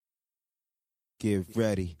Get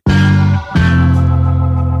ready.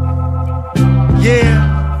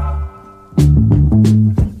 Yeah.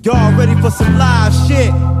 Y'all ready for some live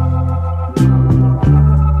shit?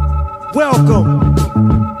 Welcome.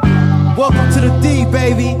 Welcome to the D,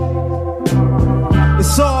 baby.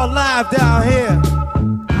 It's all live down here.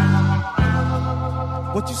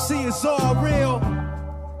 What you see is all real.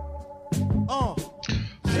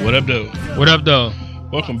 What up, though? What up, though?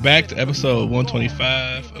 Welcome back to episode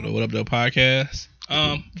 125 of the What Up, Though podcast.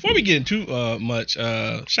 Before we get into much,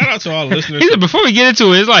 shout out to all the listeners. Before we get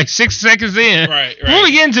into it, it's like 6 seconds in. Right. Before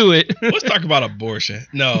we get into it, let's talk about abortion.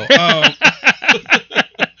 No.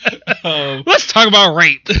 let's talk about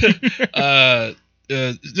rape.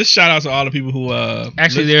 Just shout out to all the people who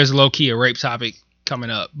actually, there's low key a rape topic coming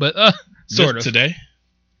up, but sort of today.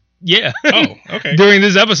 Yeah. Oh, okay. During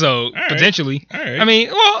this episode, all right. Potentially. All right. I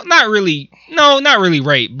mean, well, not really. No, not really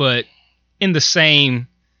rape, but in the same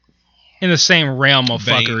realm of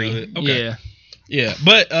Vein fuckery. of it. Okay. Yeah. Yeah,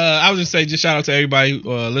 but I was just say, just shout out to everybody who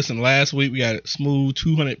listened last week. We got a smooth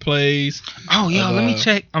 200 plays. Oh, yo, let me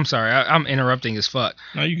check. I'm sorry, I'm interrupting as fuck.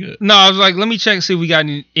 No, you good. No, I was like, let me check and see if we got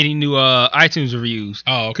any new iTunes reviews.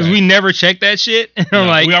 Oh, okay. Because we never check that shit. And I'm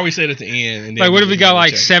like, we always say it at the end. And then like, what if we got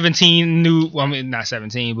like check 17 new? Well, I mean, not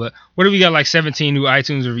 17, but what if we got like 17 new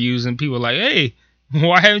iTunes reviews and people are like, hey,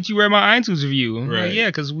 why haven't you read my iTunes review? I'm right. like, yeah,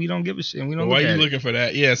 because we don't give a shit. And we don't. Why look are you at looking for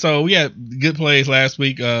that? Yeah, so we had good plays last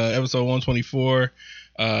week. Episode 124.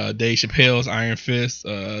 Dave Chappelle's Iron Fist.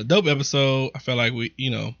 Dope episode. I felt like it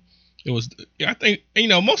was. I think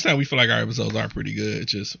most of the time we feel like our episodes are pretty good.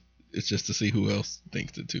 It's just to see who else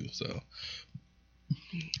thinks it too. So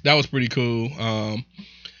that was pretty cool.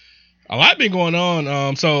 A lot been going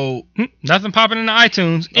on. So nothing popping in the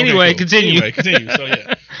iTunes. Anyway, cool. continue. So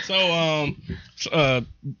yeah. So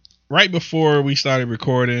right before we started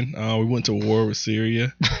recording, we went to war with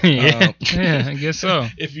Syria. Yeah, I guess so.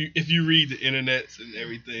 If you read the internets and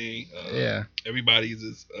everything, yeah, everybody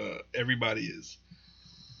is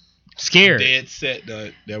scared, dead set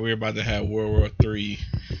that we're about to have World War III,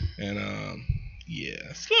 and yeah,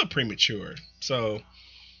 it's a little premature. So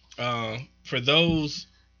for those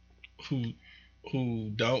who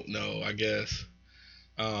don't know, I guess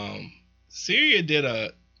Syria did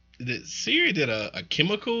a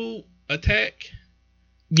chemical attack.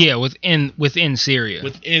 Yeah, within Syria.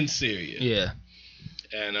 Within Syria. Yeah.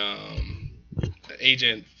 And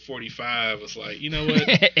Agent 45 was like, you know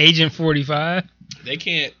what? Agent 45?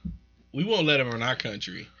 We won't let them in our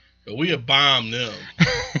country, but we'll bomb them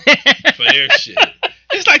for their shit.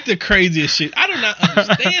 It's like the craziest shit. I do not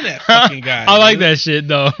understand that fucking guy. I like that shit,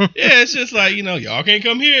 though. Yeah, it's just like, y'all can't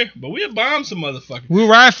come here, but we'll bomb some motherfuckers. We'll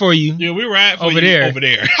ride for you. Yeah, we'll ride for over you there. over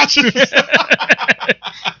there.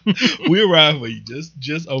 We'll ride for you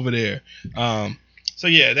just over there. So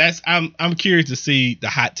yeah, I'm curious to see the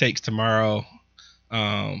hot takes tomorrow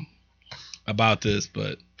about this,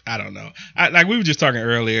 but I don't know. Like we were just talking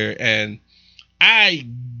earlier, and I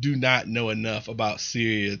do not know enough about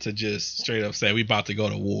Syria to just straight up say we about to go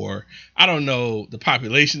to war. I don't know the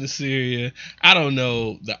population of Syria. I don't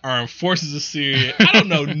know the armed forces of Syria. I don't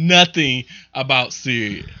know nothing about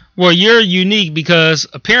Syria. Well, you're unique because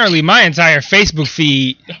apparently my entire Facebook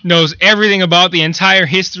feed knows everything about the entire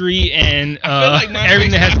history and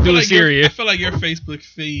everything that has to do with Syria. I feel like your Facebook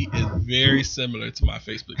feed is very similar to my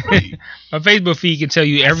Facebook feed. My Facebook feed can tell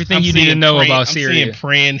you everything you need to know about Syria. I'm seeing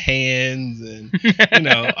praying hands and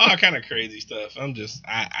all kind of crazy stuff. I'm just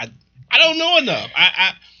I don't know enough.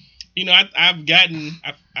 I've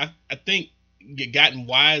gotten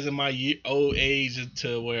wise in my old age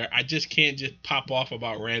to where I just can't just pop off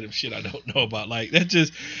about random shit I don't know about. Like that's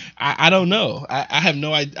just I don't know. I have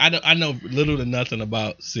no idea. I know little to nothing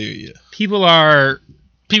about Syria. People are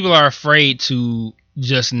afraid to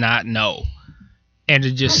just not know and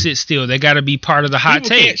to just sit still. They got to be part of the hot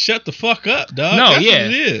take. Can't shut the fuck up, dog. No, that's yeah,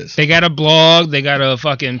 what it is. They got to blog. They got to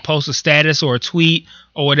fucking post a status or a tweet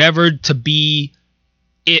or whatever to be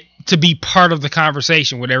part of the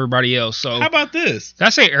conversation with everybody else. So how about this? Did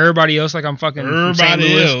I say everybody else like I'm fucking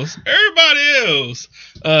everybody else?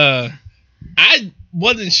 I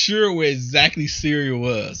wasn't sure where exactly Syria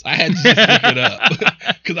was. I had to just look it up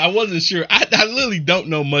because I wasn't sure. I literally don't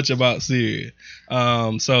know much about Syria.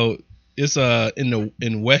 So it's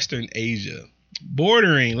in Western Asia,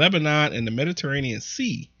 bordering Lebanon and the Mediterranean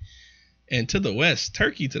Sea. And to the west,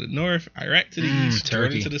 Turkey to the north, Iraq to the east,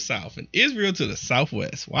 Jordan to the south, and Israel to the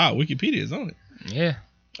southwest. Wow, Wikipedia is on it. Yeah.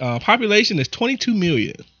 Population is 22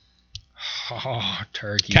 million. Oh,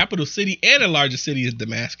 Turkey. Capital city and the largest city is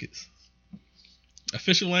Damascus.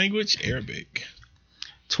 Official language, Arabic.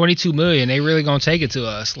 22 million. They really gonna take it to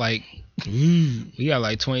us. Like, We got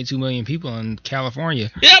like 22 million people in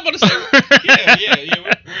California. Yeah, but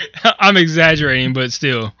yeah. I'm exaggerating, but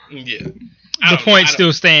still. Yeah. The point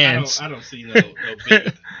still stands. I don't see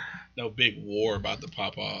no big war about to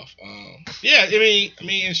pop off. Yeah, I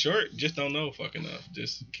mean, in short, just don't know fucking enough.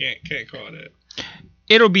 Just can't call that.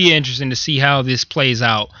 It'll be interesting to see how this plays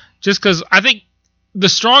out. Just because I think the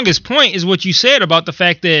strongest point is what you said about the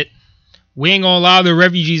fact that we ain't gonna allow the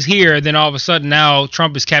refugees here. Then all of a sudden now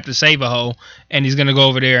Trump is Captain Save-A-Ho and he's gonna go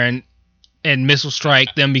over there and missile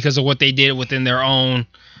strike them because of what they did within their own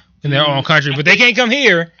country. But they can't come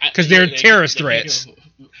here because they're terrorist threats.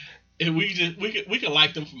 And we can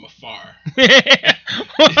like them from afar.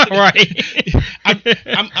 Right.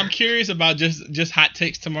 I'm curious about just hot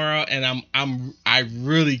takes tomorrow, and I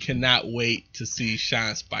really cannot wait to see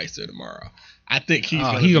Sean Spicer tomorrow. I think he's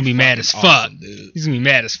gonna be mad as fuck, dude. He's gonna be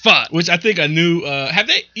mad as fuck. Which I think a new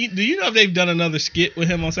do you know if they've done another skit with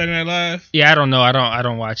him on Saturday Night Live? Yeah, I don't know. I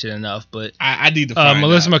don't watch it enough, but I need to find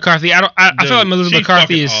Melissa out. McCarthy. I feel like Melissa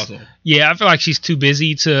McCarthy is awesome. Yeah, I feel like she's too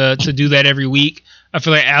busy to do that every week. I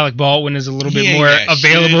feel like Alec Baldwin is a little bit more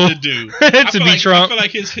available to do. to be Trump. I feel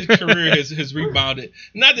like his career has rebounded.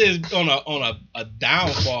 Not that it's on a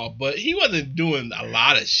downfall, but he wasn't doing a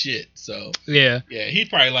lot of shit. So yeah, he's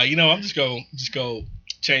probably like, I'm just go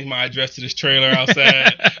change my address to this trailer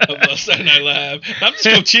outside of Saturday Night Live. I'm just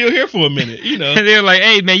gonna chill here for a minute, And they're like,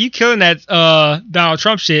 "Hey man, you killing that Donald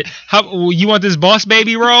Trump shit? How you want this Boss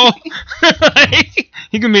Baby role?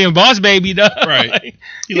 He can be a Boss Baby, though." Right?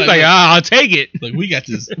 He's like, I'll take it. Look, we got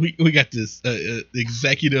this. We got this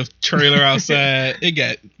executive trailer outside. It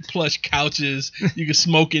got plush couches. You can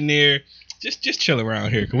smoke in there. Just chill around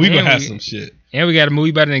here, cause we gonna have some shit. And we got a movie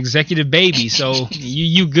about an executive baby, so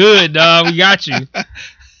you good, dog. We got you.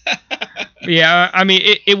 Yeah, I mean,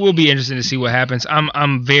 it will be interesting to see what happens.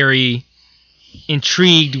 I'm very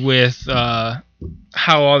intrigued with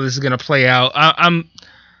how all this is gonna play out.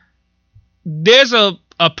 There's a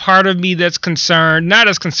part of me that's concerned, not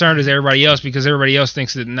as concerned as everybody else, because everybody else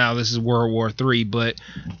thinks that now this is World War III, but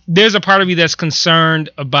there's a part of me that's concerned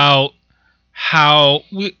about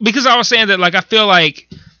because I was saying that, like, I feel like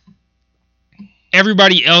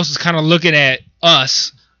everybody else is kind of looking at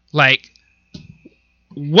us like,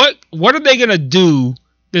 what are they gonna do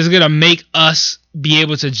that's gonna make us be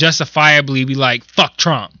able to justifiably be like, fuck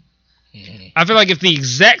Trump? Mm-hmm. I feel like if the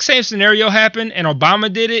exact same scenario happened and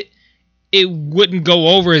Obama did it, it wouldn't go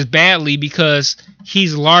over as badly because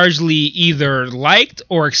he's largely either liked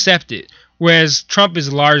or accepted, whereas Trump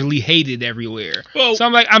is largely hated everywhere. Well, so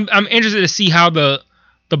I'm interested to see how the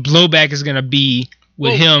blowback is gonna be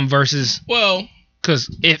with him versus because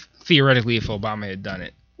if Obama had done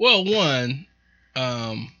it. Well, one,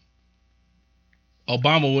 Obama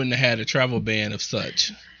wouldn't have had a travel ban of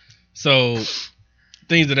such, so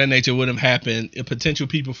things of that nature wouldn't have happened. Potential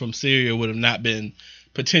people from Syria would have not been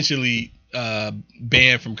potentially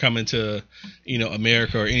banned from coming to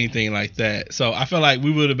America or anything like that. So I feel like we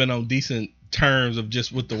would have been on decent terms of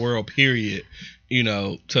just with the world, period,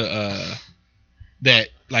 to that,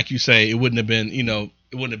 like you say, it wouldn't have been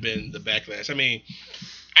the backlash. I mean,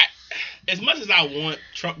 as much as I want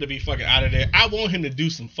Trump to be fucking out of there, I want him to do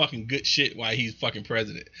some fucking good shit while he's fucking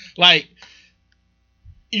president. Like,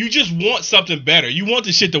 you just want something better. You want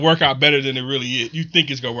the shit to work out better than it really is. You think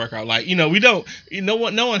it's gonna work out. Like, we don't. No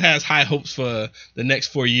one has high hopes for the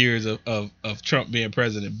next 4 years of Trump being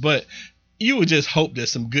president. But you would just hope that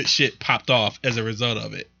some good shit popped off as a result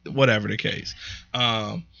of it, whatever the case.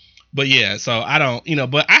 But yeah, so I don't.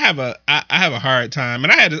 But I have a hard time,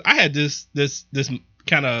 and I had this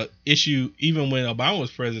kind of issue even when Obama was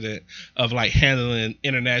president of like handling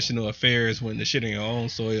international affairs when the shit in your own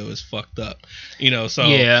soil is fucked up, so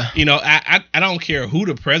yeah. I don't care who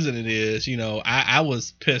the president is. I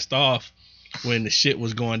was pissed off when the shit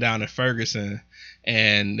was going down in Ferguson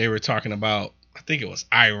and they were talking about, I think it was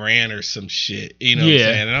Iran or some shit, what I'm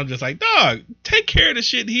saying? And I'm just like, dog, take care of the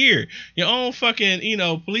shit here. Your own fucking,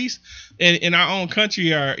 police in our own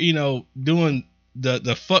country are, doing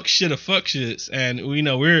the fuck shit of fuck shits, and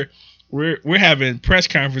we're having press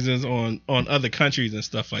conferences on other countries and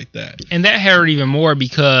stuff like that. And that hurt even more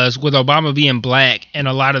because with Obama being black and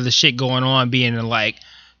a lot of the shit going on being in like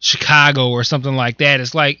Chicago or something like that,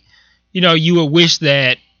 it's like, you would wish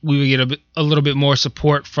that we would get a little bit more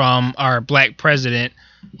support from our black president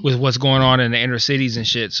with what's going on in the inner cities and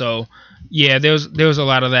shit. So yeah, there was a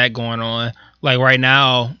lot of that going on. Like right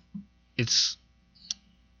now,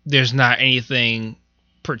 there's not anything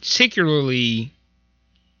particularly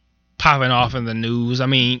popping off in the news. I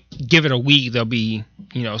mean, give it a week, there'll be,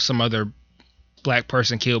 some other black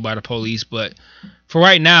person killed by the police. But for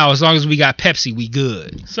right now, as long as we got Pepsi, we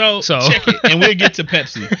good. So check it, and we'll get to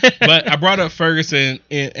Pepsi. But I brought up Ferguson,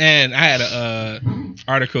 and I had a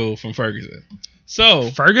article from Ferguson. So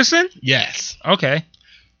Ferguson? Yes. Okay.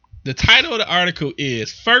 The title of the article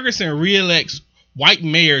is Ferguson reelects white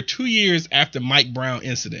mayor 2 years after Mike Brown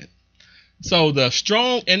incident. So the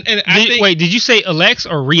strong and I think wait, did you say elects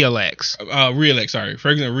or re-elects? Reelects. Sorry,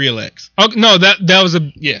 Ferguson reelects. Oh no, that was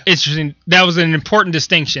a Yeah. interesting. That was an important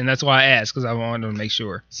distinction. That's why I asked, because I wanted to make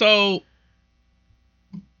sure. So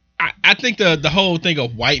I think the whole thing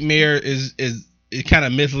of white mayor is kind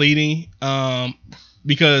of misleading,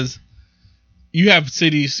 because you have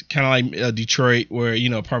cities kind of like Detroit where, you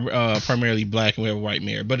know, primarily black and we have a white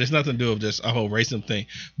mayor, but it's nothing to do with just a whole racism thing.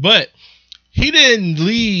 But he didn't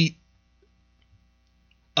lead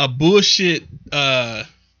a bullshit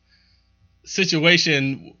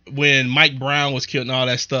situation when Mike Brown was killed and all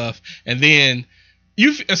that stuff, and then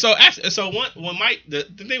when Mike the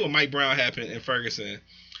thing with Mike Brown happened in Ferguson,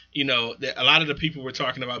 you know, that a lot of the people were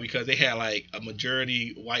talking about, because they had like a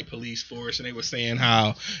majority white police force, and they were saying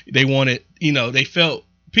how they wanted, you know,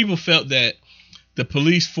 people felt that the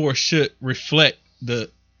police force should reflect the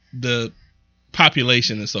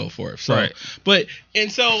population and so forth. So, right.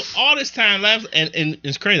 So all this time, and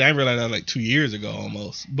it's crazy. I realized that like 2 years ago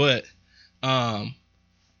almost. But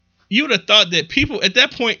you would have thought that people at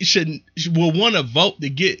that point will want to vote to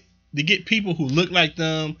get people who look like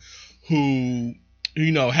them, who,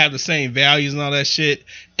 you know, have the same values and all that shit.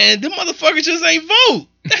 And them motherfuckers just ain't vote.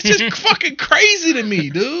 That's just fucking crazy to me,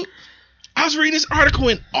 dude. I was reading this article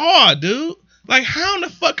in awe, dude. Like, how in the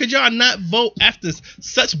fuck could y'all not vote after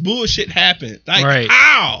such bullshit happened? Like, right.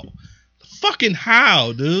 How? Fucking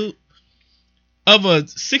how, dude? Of a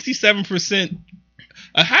 67%,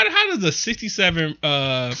 how does a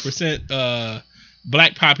 67%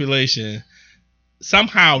 black population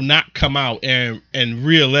somehow not come out and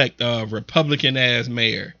reelect a Republican ass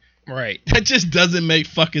mayor? Right. That just doesn't make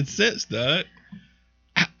fucking sense, dog.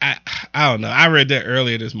 I don't know. I read that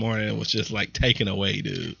earlier this morning and was just like taken away,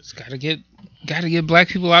 dude. It's gotta get black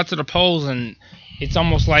people out to the polls, and it's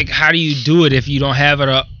almost like, how do you do it if you don't have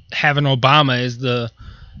an Obama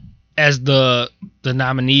as the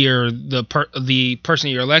nominee or the person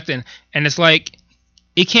you're electing? And it's like,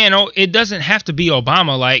 it doesn't have to be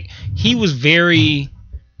Obama. Like, he was very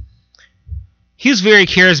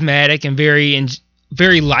charismatic and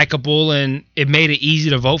very likable, and it made it easy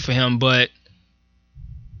to vote for him. But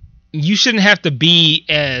you shouldn't have to be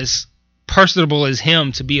as personable as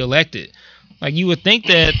him to be elected. Like, you would think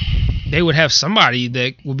that they would have somebody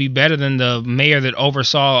that would be better than the mayor that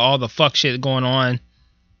oversaw all the fuck shit going on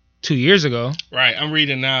 2 years ago. Right. I'm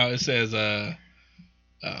reading now. It says,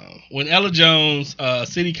 when Ella Jones, a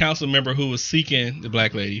city council member the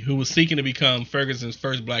black lady who was seeking to become Ferguson's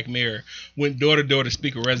first black mayor, went door to door to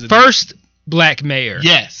speak with residents. First black mayor.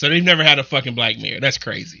 Yes. So they've never had a fucking black mayor. That's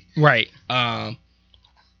crazy. Right.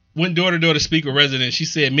 Went door to door to speak with residents. She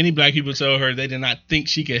said many black people told her they did not think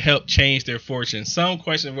she could help change their fortune. Some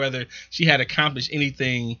questioned whether she had accomplished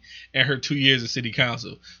anything in her 2 years of city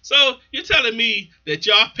council. So you're telling me that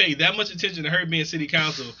y'all paid that much attention to her being city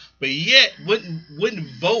council, but yet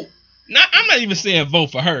wouldn't vote? I'm not even saying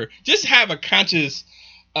vote for her. Just have a conscious,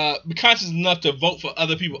 be conscious enough to vote for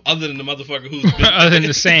other people other than the motherfucker who's been other than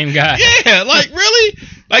the same guy. Yeah, like, really?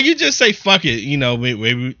 Like, you just say fuck it, you know?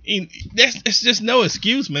 It's just no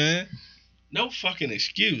excuse, man. No fucking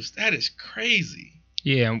excuse. That is crazy.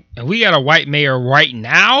 Yeah, and we got a white mayor right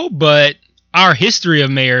now, but our history of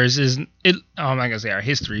mayors I'm not gonna say our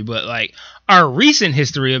history, but like our recent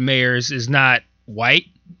history of mayors is not white.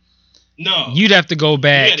 No, you'd have to go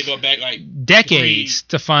back. You had to go back like decades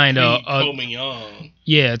to find Coleman Young.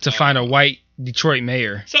 Yeah, to find a white Detroit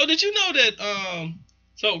mayor. So did you know that?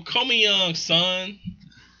 So Coleman Young's son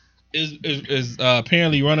is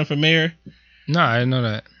apparently running for mayor. No, I didn't know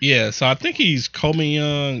that. Yeah, so I think he's Coleman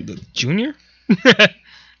Young Junior. I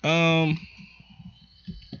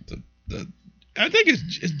think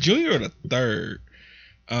it's Junior or the third.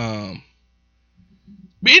 But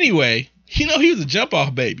anyway, you know, he was a jump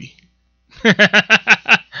off baby.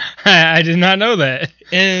 I did not know that.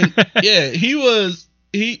 And yeah, he was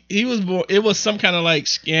born. It was some kind of like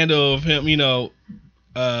scandal of him, you know,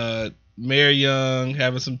 Mayor Young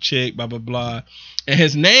having some chick, blah blah blah. And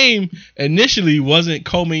his name initially wasn't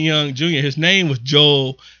Coleman Young Jr. His name was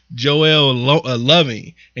Joel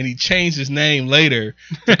Loving, and he changed his name later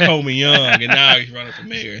to Coleman Young, and now he's running for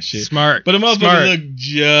mayor and shit. Smart. But the motherfucker look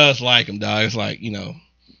just like him, dog. It's like, you know,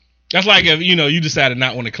 that's like if, you know, you decided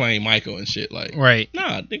not want to claim Michael and shit. Like, right?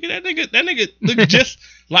 Nah, nigga, that nigga look just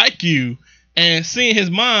like you, and seeing his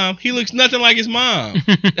mom, he looks nothing like his mom.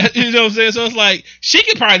 You know what I'm saying? So it's like she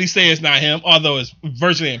could probably say it's not him, although it's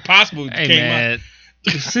virtually impossible. Hey man,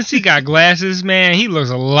 since he got glasses, man, he looks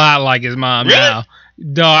a lot like his mom Really? now.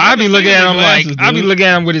 Dog, I be looking at him glasses, I be dude. looking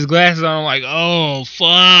at him with his glasses on. I'm like, oh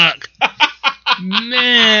fuck,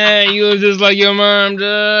 man, you look just like your mom,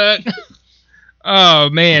 dog. Oh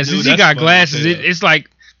man, Dude, since he that's got funny glasses, as hell. it's like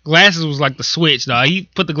glasses was like the switch, dog. He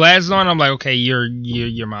put the glasses on. I'm like, okay, you're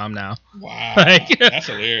your mom now. Wow, Like- that's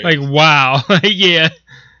hilarious. Like wow, yeah.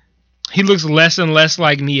 He looks less and less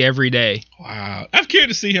like me every day. Wow, I'm curious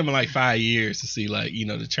to see him in like 5 years to see like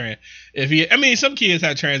the trend. If he, I mean, some kids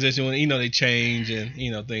have transition when they change and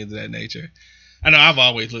things of that nature. I know I've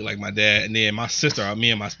always looked like my dad, and then my sister, me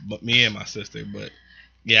and my sister. But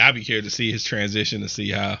yeah, I'd be curious to see his transition to see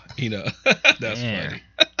how that's Man.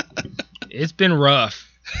 funny. It's been rough.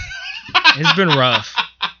 It's been rough.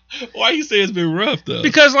 Why you say it's been rough though?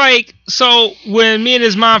 Because so when me and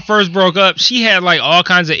his mom first broke up, she had like all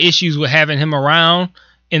kinds of issues with having him around,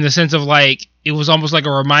 in the sense of like it was almost like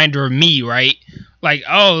a reminder of me, right? Like,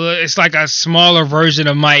 oh, it's like a smaller version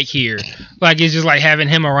of Mike here. Like it's just like having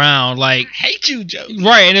him around, like I hate you, Joe.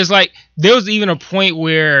 right. And it's like there was even a point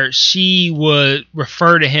where she would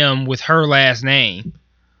refer to him with her last name,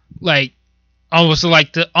 like almost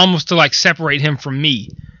to separate him from me.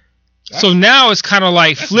 So now it's kind of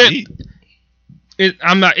like That's flipped. neat.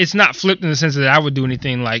 It's not flipped in the sense that I would do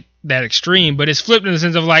anything like that extreme, but it's flipped in the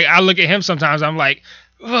sense of like I look at him sometimes, I'm like,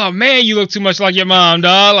 oh man, you look too much like your mom,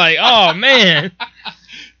 dog. Like, oh man,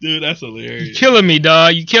 Dude, that's you hilarious. killing me,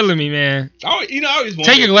 dog. You killing me, man. I always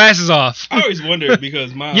wonder. Take your glasses off. I always wonder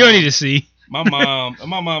because my You don't need to see. my mom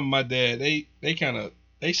and my dad,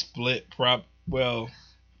 they split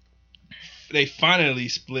they finally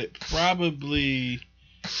split probably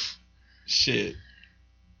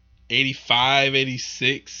 85,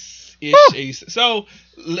 86 ish. Woo! 86. So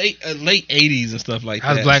late 80s and stuff like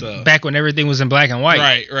I was that. back when everything was in black and white.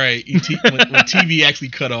 Right. when TV actually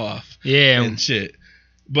cut off Yeah, and shit.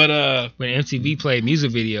 But when MTV played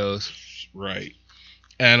music videos. right.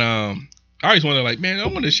 And I always wonder, like, man, I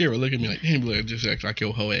want to share a look at me like, damn, look, just act like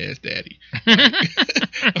your whole ass daddy.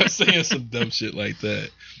 I'm saying some dumb shit like that.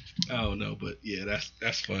 I don't know, but yeah,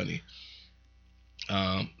 that's funny.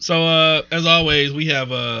 So as always, we have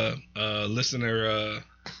listener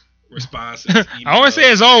responses. I want to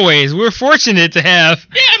say, as always, we're fortunate to have.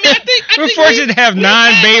 Yeah, I mean, I think We're fortunate to have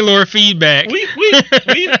non-Baylor feedback. We've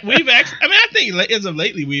actually. I mean, I think as of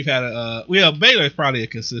lately we've had Baylor is probably a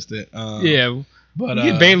consistent. Yeah, but we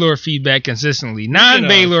get Baylor feedback consistently.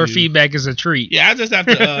 Non-Baylor feedback is a treat. Yeah, I just have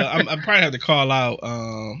to. I probably have to call out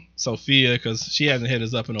Sophia because she hasn't hit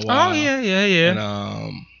us up in a while. Oh yeah.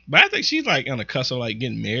 And, but I think she's like on the cusp of like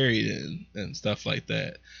getting married and stuff like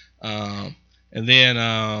that. And then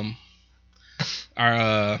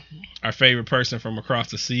our favorite person from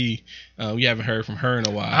across the sea, we haven't heard from her in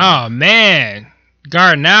a while. Oh man,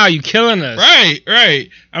 Guard, now you killing us. Right.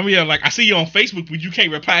 I mean, like I see you on Facebook, but you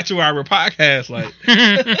can't reply to our podcast. Like,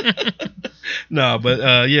 no,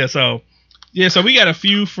 but yeah. So we got a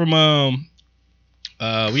few from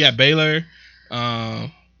we got Baylor,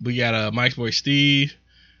 we got Mike's boy Steve,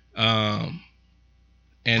 and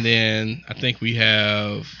then I think we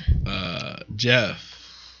have Jeff.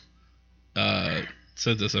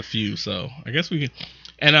 Sent us a few, so I guess we can.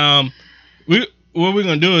 And what we're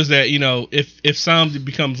gonna do is that if some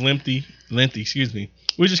becomes lengthy, excuse me,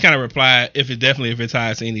 we just kind of reply if it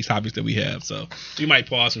ties to any topics that we have. So we might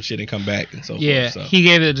pause some shit and come back and so Yeah, forth. So. he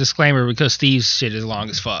gave it a disclaimer because Steve's shit is long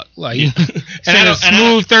as fuck. Like, he And I sent a don't-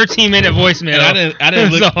 smooth 13-minute voicemail. And I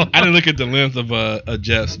didn't look So- I didn't look at the length of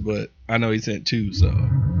Jeff's, but I know he sent 2. So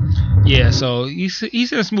Yeah, so he sent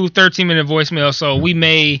a smooth 13-minute voicemail. So we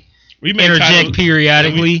may we may interject title-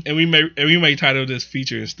 periodically. and we may title this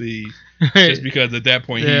featuring Steve just because at that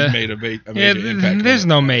point Yeah. he's made a major Yeah, impact. there's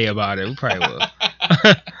no may about it. We probably will.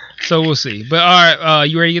 So we'll see. But all right,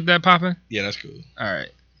 you ready to get that popping? Yeah, that's cool. All right.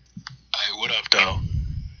 Hey, what up, though?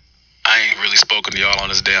 I ain't really spoken to y'all on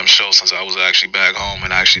this damn show since I was actually back home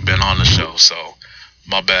and actually been on the show, so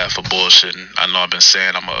my bad for bullshitting. I know I've been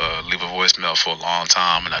saying I'm gonna leave a voicemail for a long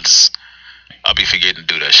time, and I'll be forgetting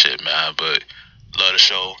to do that shit, man. But love the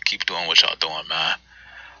show. Keep doing what y'all doing, man.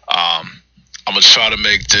 I'm gonna try to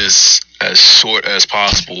make this as short as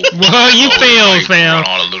possible. Well, you failed, fam. Run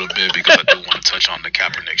on a little bit because I do want to touch on the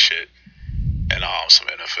Kaepernick shit and some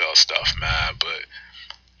NFL stuff, man. But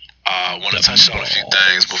I want to touch on a few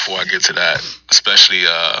things before I get to that, especially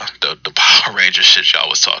the Power Ranger shit y'all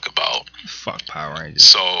was talking about. Fuck Power Rangers.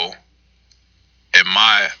 So, in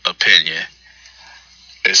my opinion,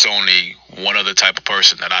 it's only one other type of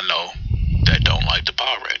person that I know that don't like the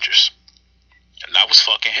Power Rangers. and that was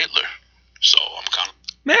fucking Hitler. So I'm kind of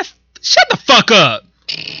Man, shut the fuck up.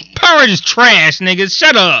 Power Rangers trash, niggas.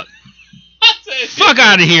 Shut up. Fuck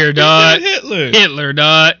out of here, dog. Hitler. Hitler,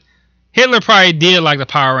 dog. Hitler probably did like the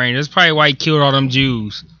Power Rangers. That's probably why he killed all them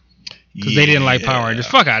Jews. Because they didn't like Power Rangers.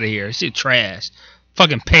 Fuck out of here. Shit trash.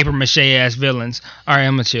 Fucking paper mache ass villains. Alright,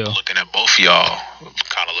 I'm gonna chill. looking at both of y'all,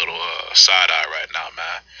 kind of little side eye right now,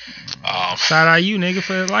 man. Side eye you, nigga,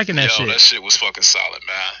 for liking that Yo, shit. that shit was fucking solid,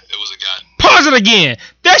 man. It was a guy. Pause it again.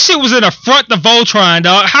 That shit was in the front to Voltron,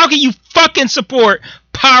 dog. How can you fucking support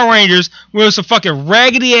Power Rangers with some fucking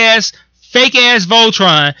raggedy ass, fake ass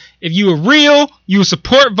Voltron? If you were real, you would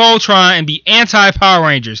support Voltron and be anti Power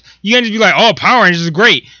Rangers. You can't just be like, oh, Power Rangers is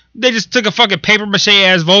great. They just took a fucking paper mache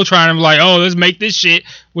ass Voltron and were like, oh, let's make this shit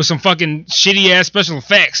with some fucking shitty ass special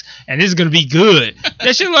effects, and this is gonna be good.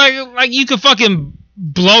 That shit like you could fucking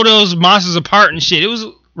blow those monsters apart and shit. It was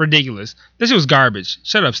ridiculous. That shit was garbage.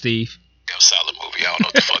 Shut up, Steve. It was a solid movie. I don't know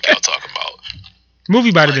what the fuck y'all talking about.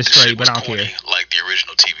 Movie might have been the straight, shit but I was don't corny. care. Like the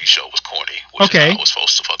original TV show was corny, which Okay. is how it was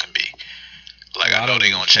supposed to fucking be. Like I know they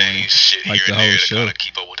gonna change shit Like here the and there whole to show. kind of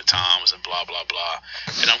keep up with the times and blah blah blah.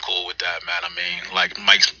 And I'm cool with that, man. I mean, like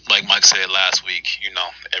Mike said last week, you know,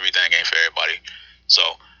 everything ain't for everybody. So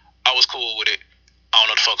I was cool with it. I don't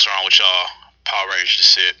know what the fuck's wrong with y'all. Power Rangers is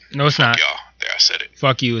shit. No, it's not. Y'all, there I said it.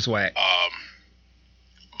 Fuck you, it's whack.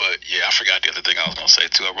 But yeah, I forgot the other thing I was gonna say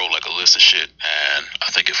too. I wrote like a list of shit, and I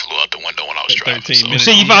think it flew out the window when I was driving. 13 So, minutes.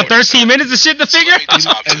 Shit, you found 13 minutes of shit to figure? Let me just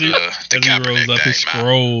hop to As he, the as he Kaepernick rolls up his thing, man.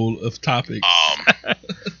 scroll of topics.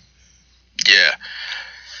 Yeah.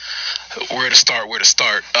 Where to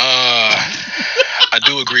start? I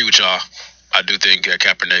do agree with y'all. I do think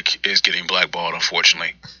Kaepernick is getting blackballed,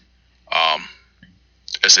 unfortunately.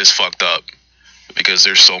 It's fucked up because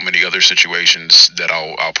there's so many other situations that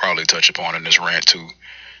I'll probably touch upon in this rant too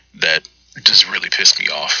that just really pissed me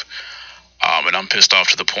off. And I'm pissed off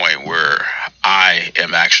to the point where I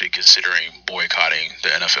am actually considering boycotting the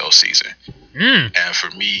NFL season. Mm, And for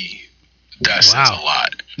me, that says Wow. a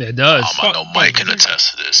lot. it does. I know Mike can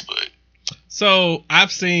attest to this, but So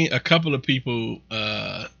I've seen a couple of people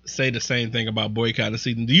say the same thing about boycotting the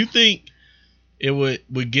season. Do you think it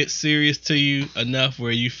would get serious to you enough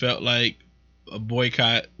where you felt like a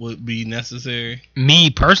boycott would be necessary? Me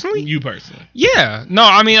personally? You personally? Yeah. No,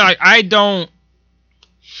 I mean, I don't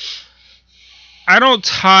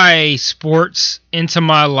tie sports into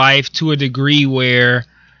my life to a degree where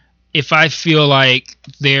if I feel like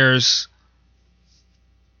there's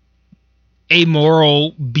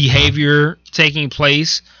amoral behavior taking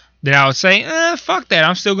place, then I would say, fuck that.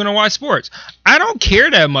 I'm still going to watch sports. I don't care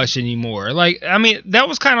that much anymore. Like, I mean, that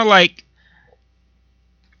was kind of like,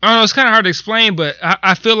 I don't know, it's kind of hard to explain, but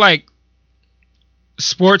I feel like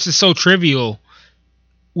sports is so trivial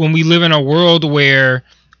when we live in a world where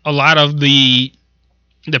a lot of the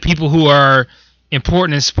people who are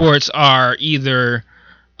important in sports are either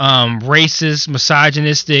racist,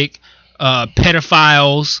 misogynistic,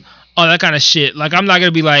 pedophiles, all that kind of shit. Like, I'm not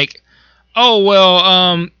going to be like, oh,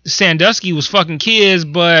 well, Sandusky was fucking kids,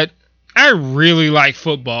 but I really like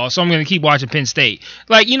football, so I'm going to keep watching Penn State.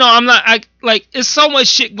 Like, you know, it's so much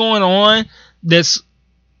shit going on that's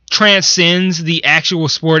transcends the actual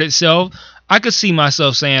sport itself. I could see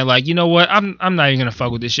myself saying, like, you know what, I'm not even gonna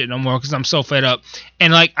fuck with this shit no more because I'm so fed up.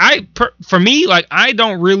 And like, for me, like, I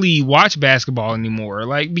don't really watch basketball anymore,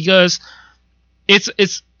 like, because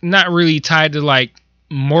it's not really tied to like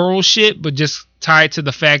moral shit, but just tied to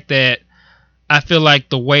the fact that I feel like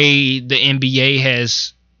the way the NBA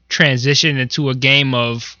has transitioned into a game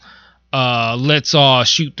of let's all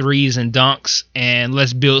shoot threes and dunks and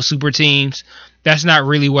let's build super teams. That's not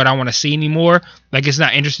really what I want to see anymore. Like, it's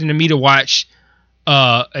not interesting to me to watch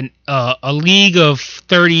a league of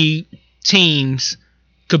 30 teams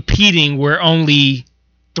competing where only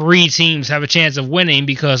 3 teams have a chance of winning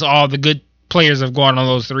because all the good players have gone on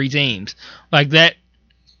those 3 teams. Like, that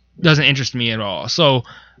doesn't interest me at all. So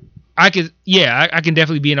I can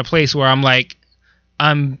definitely be in a place where I'm like,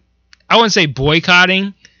 I wouldn't say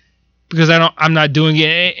boycotting, because I'm not doing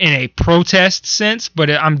it in a protest sense, but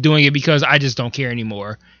I'm doing it because I just don't care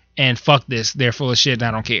anymore. And fuck this, they're full of shit and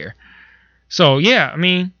I don't care. So yeah, I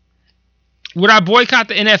mean, would I boycott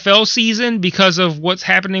the NFL season because of what's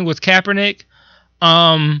happening with Kaepernick?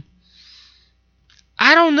 I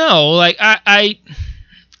don't know. Like, I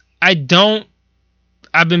don't.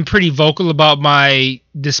 I've been pretty vocal about my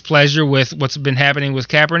displeasure with what's been happening with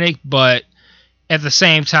Kaepernick, but at the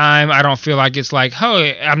same time, I don't feel like it's like, oh,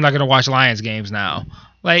 I'm not going to watch Lions games now.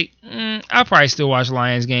 Like, I'll probably still watch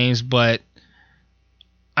Lions games, but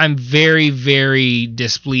I'm very, very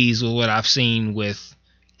displeased with what I've seen with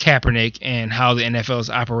Kaepernick and how the NFL has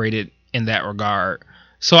operated in that regard.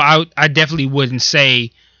 So I definitely wouldn't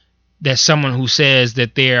say that someone who says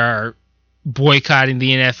that they are boycotting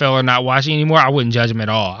the NFL or not watching anymore, I wouldn't judge them at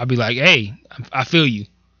all. I'd be like, hey, I feel you.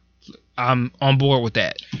 I'm on board with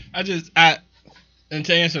that. And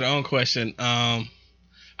to answer the own question, I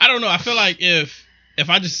don't know. I feel like if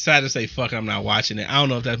I just decide to say fuck it, I'm not watching it. I don't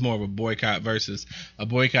know if that's more of a boycott versus a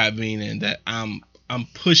boycott meaning that I'm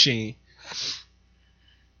pushing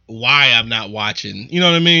why I'm not watching. You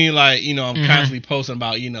know what I mean? Like, you know, I'm constantly posting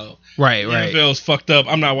about, you know, right. NFL's fucked up.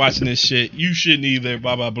 I'm not watching this shit. You shouldn't either.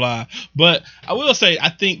 Blah blah blah. But I will say, I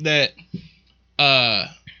think that, I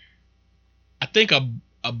think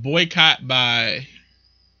a boycott by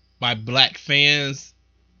black fans,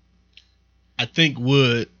 I think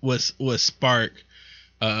would spark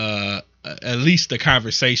at least the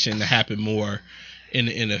conversation to happen more in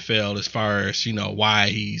the NFL as far as, you know, why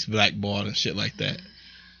he's blackballed and shit like that.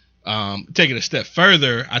 Take it a step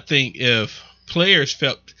further, I think if players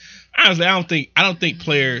felt, honestly, I don't think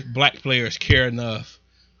black players care enough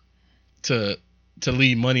to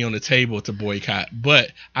leave money on the table to boycott.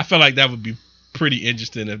 But I feel like that would be pretty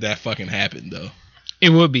interesting if that fucking happened, though.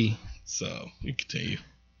 It would be. So you continue.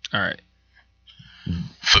 All right.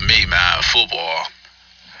 For me, man, football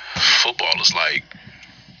is like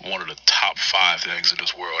one of the top 5 things in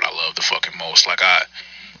this world I love the fucking most. Like, I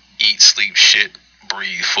eat, sleep, shit,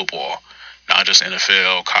 breathe football. Not just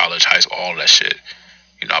NFL, college, high school, all that shit.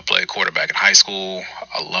 You know, I played quarterback in high school.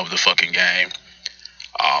 I love the fucking game.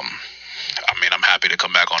 I mean, I'm happy to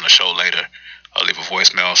come back on the show later. I'll leave a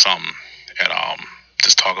voicemail or something and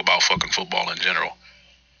just talk about fucking football in general.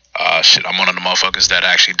 Shit, I'm one of the motherfuckers that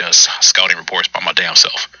actually does scouting reports by my damn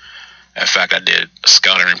self. In fact, I did a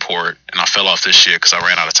scouting report, and I fell off this shit because I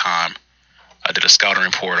ran out of time. I did a scouting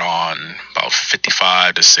report on about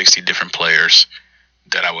 55 to 60 different players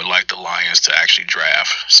that I would like the Lions to actually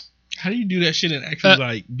draft. How do you do that shit and actually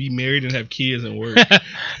like be married and have kids and work?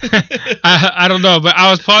 I don't know, but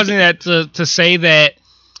I was pausing that to say that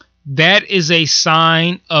is a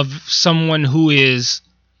sign of someone who is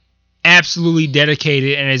absolutely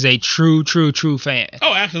dedicated and is a true fan.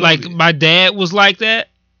 Oh, absolutely. Like, my dad was like that,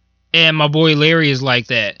 and my boy Larry is like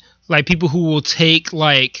that. Like, people who will take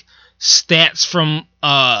like stats from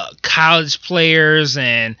college players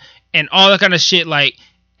and all that kind of shit, like,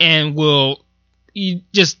 and will you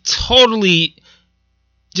just totally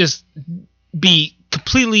just be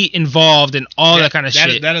completely involved in all that kind of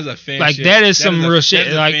shit. That is a fanship. Like, that is some real shit.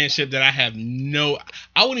 That is like, a fanship that I have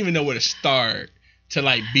I wouldn't even know where to start to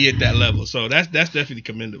like be at that level. So that's definitely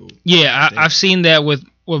commendable. Yeah, I've seen that with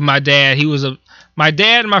my dad. My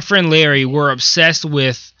dad and my friend Larry were obsessed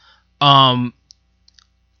with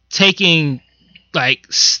taking like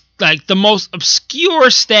the most obscure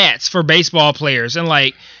stats for baseball players and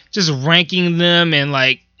like just ranking them and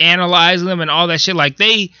like analyzing them and all that shit. Like,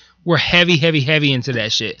 they were heavy into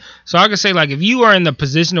that shit. So I can say, like, if you are in the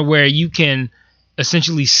position of where you can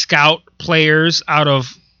essentially scout players out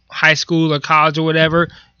of high school or college or whatever,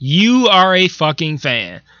 you are a fucking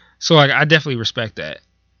fan. So, like, I definitely respect that.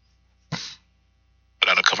 But I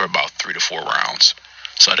had to cover about 3 to 4 rounds.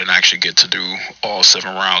 So I didn't actually get to do all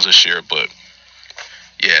 7 rounds this year. But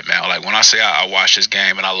yeah, man, like, when I say I watch this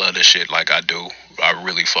game and I love this shit like I do, I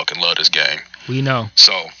really fucking love this game. We know.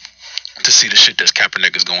 So to see the shit that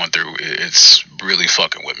Kaepernick is going through, it's really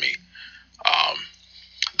fucking with me.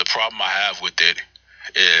 The problem I have with it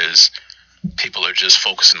is people are just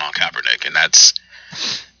focusing on Kaepernick, and that's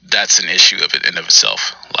an issue of it in of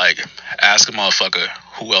itself. Like, ask a motherfucker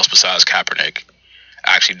who else besides Kaepernick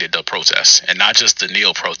actually did the protest, and not just the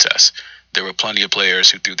kneel protest. There were plenty of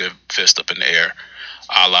players who threw their fist up in the air,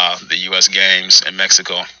 a la the U.S. games in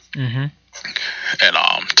Mexico, and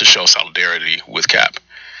to show solidarity with Cap.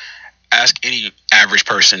 Ask any average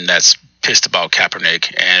person that's pissed about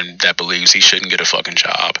Kaepernick and that believes he shouldn't get a fucking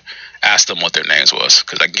job. Ask them what their names was,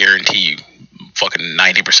 because I guarantee you, fucking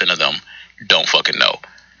 90% of them don't fucking know.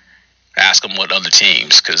 Ask them what other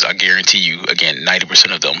teams, because I guarantee you, again,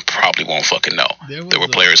 90% of them probably won't fucking know. There were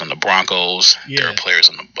players on the Broncos. Yeah. There were players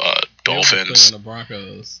on the Dolphins. There was a player on the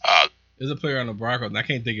Broncos. There's a player on the Broncos, and I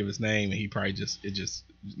can't think of his name, and he probably just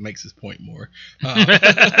makes his point more. But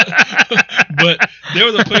there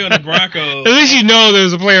was a player on the Broncos. At least you know there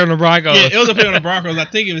was a player on the Broncos. Yeah, it was a player on the Broncos. I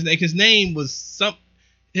think his name was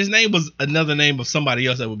another name of somebody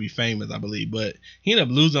else that would be famous, I believe. But he ended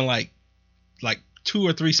up losing like 2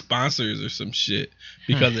 or 3 sponsors or some shit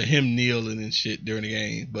because of him kneeling and shit during the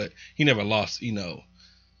game. But he never lost,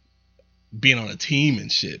 being on a team and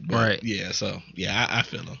shit. But right. Yeah, so yeah, I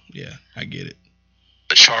feel him. Yeah, I get it.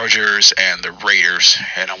 The Chargers and the Raiders,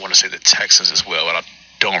 and I want to say the Texans as well, but I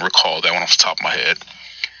don't recall that one off the top of my head.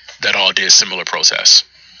 that all did similar protests.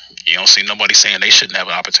 You don't see nobody saying they shouldn't have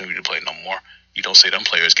an opportunity to play no more. You don't see them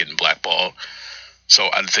players getting blackballed. So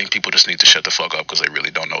I think people just need to shut the fuck up because they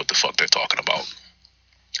really don't know what the fuck they're talking about.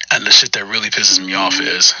 And the shit that really pisses me off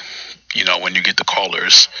is, when you get the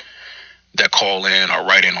callers that call in or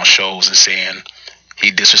write in on shows and saying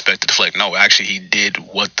he disrespected the flag. No, actually, he did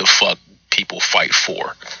what the fuck people fight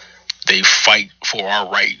for. They fight for our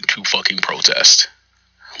right to fucking protest.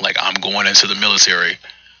 Like, I'm going into the military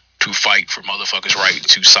to fight for motherfuckers' right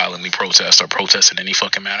to silently protest or protest in any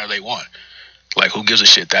fucking manner they want. Like, who gives a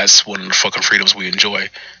shit? That's one of the fucking freedoms we enjoy.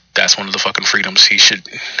 That's one of the fucking freedoms he should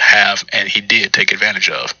have, and he did take advantage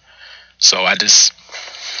of. So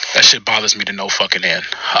that shit bothers me to no fucking end.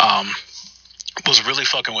 What's really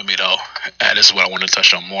fucking with me though, and this is what I want to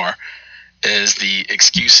touch on more, is the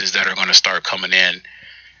excuses that are going to start coming in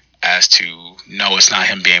as to, no, it's not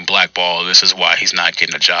him being blackballed, this is why he's not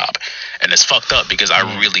getting a job. And it's fucked up because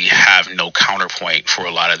I really have no counterpoint for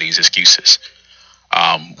a lot of these excuses.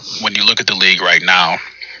 When you look at the league right now,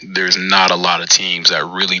 there's not a lot of teams that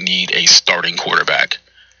really need a starting quarterback.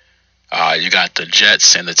 You got the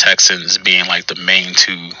Jets and the Texans being like the main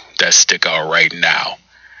two that stick out right now.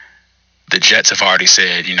 The Jets have already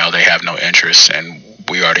said, they have no interest, and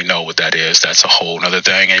we already know what that is. That's a whole nother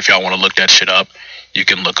thing. And if y'all want to look that shit up, you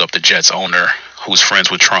can look up the Jets owner who's friends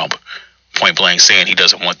with Trump, point blank saying he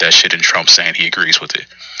doesn't want that shit, and Trump saying he agrees with it.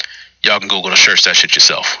 Y'all can Google to search that shit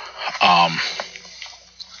yourself.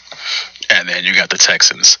 And then you got the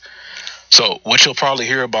Texans. So what you'll probably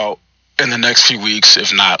hear about in the next few weeks,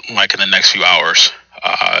 if not like in the next few hours,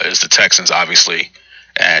 is the Texans, obviously,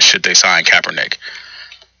 and should they sign Kaepernick.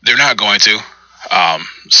 They're not going to.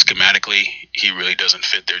 Schematically, he really doesn't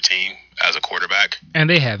fit their team as a quarterback. And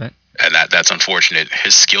they haven't. And that's unfortunate.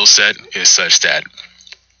 His skill set is such that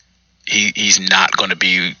he's not going to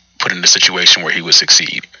be put in a situation where he would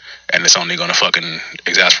succeed. And it's only going to fucking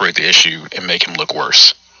exasperate the issue and make him look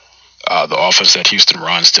worse. The offense that Houston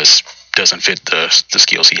runs just doesn't fit the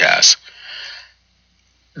skills he has.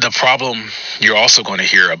 The problem you're also going to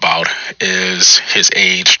hear about is his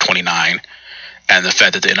age, 29, and the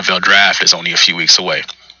fact that the NFL draft is only a few weeks away.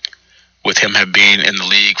 With him being in the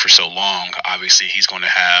league for so long, obviously he's going to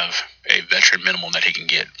have a veteran minimum that he can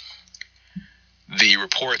get. The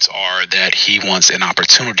reports are that he wants an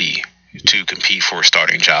opportunity to compete for a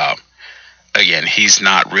starting job. Again, he's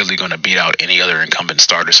not really going to beat out any other incumbent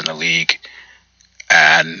starters in the league.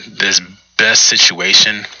 And this best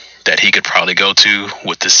situation that he could probably go to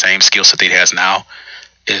with the same skill set that he has now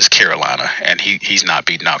is Carolina. And he's not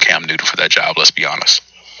beating out Cam Newton for that job, let's be honest.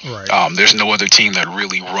 Right. There's no other team that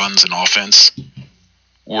really runs an offense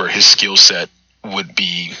where his skill set would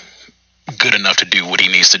be good enough to do what he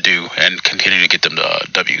needs to do and continue to get them the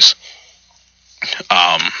W's.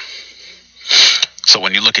 So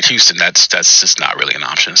when you look at Houston, that's just not really an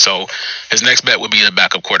option. So his next bet would be a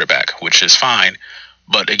backup quarterback, which is fine.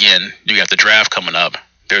 But again, you got the draft coming up.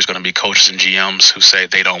 There's going to be coaches and GMs who say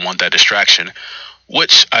they don't want that distraction,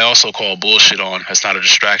 which I also call bullshit on. That's not a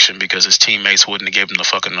distraction because his teammates wouldn't have given him the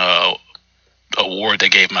fucking award they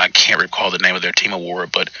gave him. I can't recall the name of their team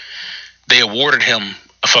award, but they awarded him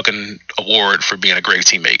a fucking award for being a great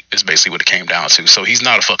teammate is basically what it came down to. So he's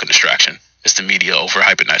not a fucking distraction. It's the media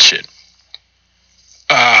overhyping that shit.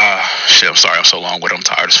 Shit, I'm sorry I'm so long with it. I'm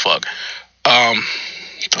tired as fuck.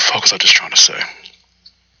 The fuck was I just trying to say?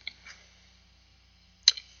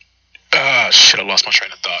 Shit, I lost my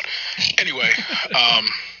train of thought. Anyway,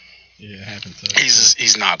 Yeah, it happens.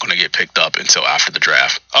 he's not going to get picked up until after the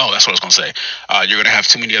draft. Oh, that's what I was going to say. You're going to have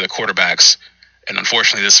too many other quarterbacks, and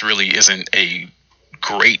unfortunately, this really isn't a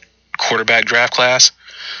great quarterback draft class,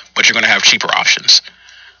 but you're going to have cheaper options.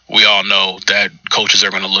 We all know that coaches are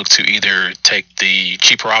going to look to either take the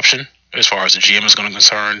cheaper option as far as the GM is going to be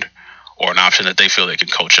concerned, or an option that they feel they can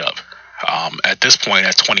coach up. At this point,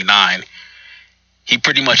 at 29, he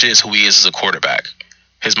pretty much is who he is as a quarterback.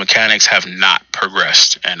 His mechanics have not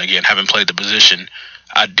progressed. And again, having played the position,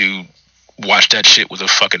 I do watch that shit with a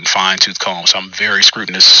fucking fine-tooth comb. So I'm very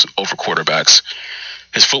scrutinous over quarterbacks.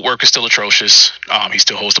 His footwork is still atrocious. He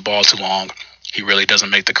still holds the ball too long. He really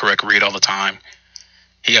doesn't make the correct read all the time.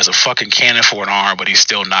 He has a fucking cannon for an arm, but he's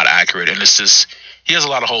still not accurate. And it's just, he has a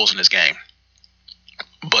lot of holes in his game.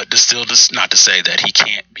 But still just not to say that he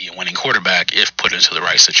can't be a winning quarterback if put into the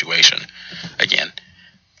right situation. Again,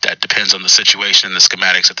 that depends on the situation and the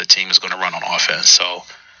schematics that the team is going to run on offense. So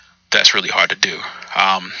that's really hard to do.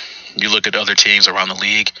 You look at other teams around the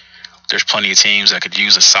league, there's plenty of teams that could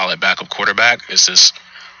use a solid backup quarterback. It's just,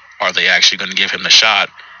 are they actually going to give him the shot?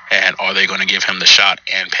 And are they going to give him the shot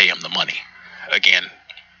and pay him the money? Again,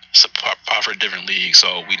 it's a part for a different league,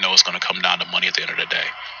 so we know it's going to come down to money at the end of the day.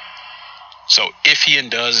 So if he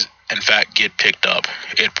does, in fact, get picked up,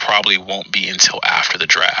 it probably won't be until after the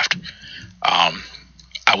draft.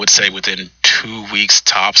 I would say within 2 weeks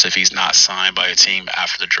tops, if he's not signed by a team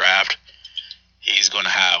after the draft, he's going to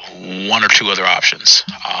have one or two other options.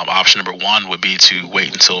 Option number one would be to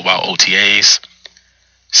wait until about OTAs,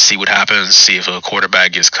 see what happens, see if a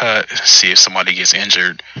quarterback gets cut, see if somebody gets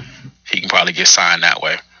injured. He can probably get signed that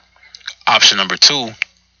way. Option number two,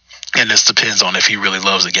 and this depends on if he really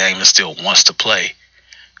loves the game and still wants to play,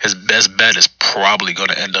 his best bet is probably going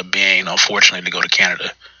to end up being, unfortunately, to go to Canada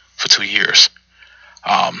for 2 years.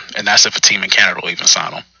 And that's if a team in Canada will even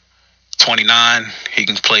sign him. 29, he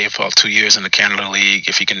can play for about 2 years in the Canada League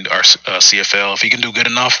if he can, or CFL. If he can do good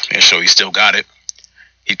enough and show he still got it,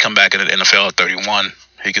 he'd come back into the NFL at 31.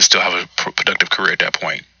 He can still have a productive career at that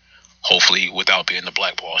point, hopefully without being the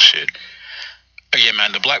blackball shit. Again,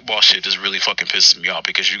 man, the blackball shit just really fucking pisses me off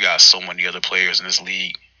because you got so many other players in this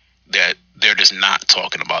league that they're just not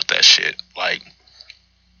talking about that shit. Like,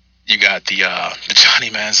 you got the Johnny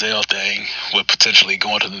Manziel thing with potentially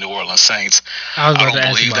going to the New Orleans Saints. I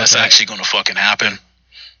don't believe that's actually going to fucking happen.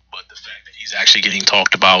 But the fact that he's actually getting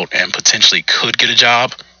talked about and potentially could get a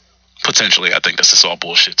job, potentially, I think that's just all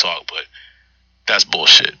bullshit talk. But that's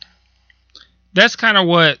bullshit. That's kind of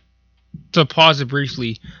what, to pause it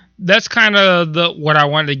briefly, that's kind of what I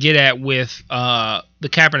wanted to get at with the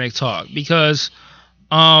Kaepernick talk, because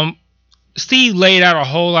Steve laid out a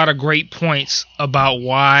whole lot of great points about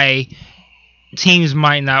why teams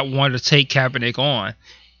might not want to take Kaepernick on.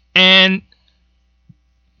 And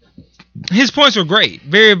his points were great,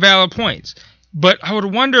 very valid points. But I would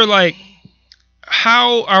wonder, like,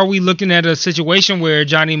 how are we looking at a situation where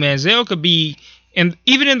Johnny Manziel could be, and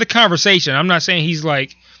even in the conversation, I'm not saying he's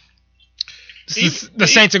like, the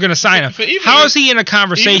Saints are going to sign him. How is he in a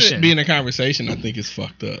conversation? Even being a conversation, I think, is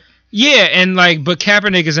fucked up. Yeah, and like, but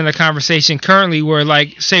Kaepernick is in a conversation currently where,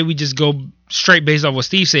 like, say we just go straight based off what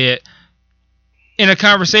Steve said, in a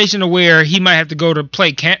conversation where he might have to go to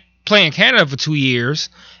play in Canada for 2 years.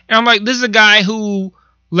 And I'm like, this is a guy who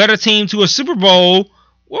led a team to a Super Bowl.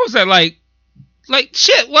 What was that, like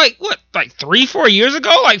shit, like what, like 3-4 years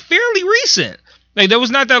ago? Like, fairly recent. Like, that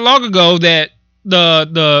was not that long ago that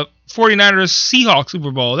the 49ers Seahawks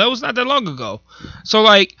Super Bowl. That was not that long ago. So,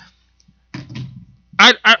 like,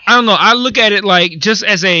 I don't know. I look at it like just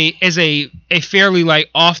as a fairly, like,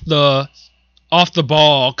 off the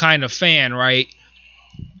ball kind of fan, right?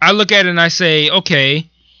 I look at it and I say, okay,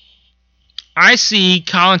 I see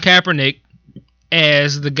Colin Kaepernick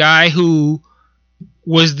as the guy who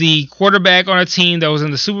was the quarterback on a team that was in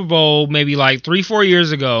the Super Bowl maybe like 3-4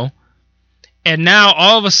 years ago, and now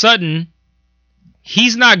all of a sudden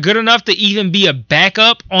he's not good enough to even be a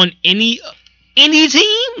backup on any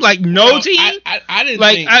team, like team. I didn't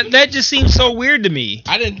like think, that just seems so weird to me.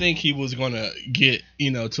 I didn't think he was gonna get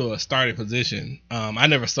to a starting position. I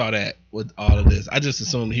never saw that with all of this. I just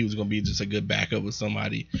assumed he was gonna be just a good backup with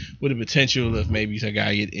somebody with the potential if maybe a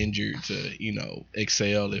guy get injured to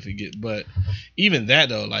excel if he get. But even that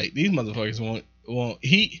though, like, these motherfuckers won't.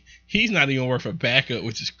 He's not even worth a backup,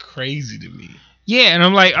 which is crazy to me. Yeah, and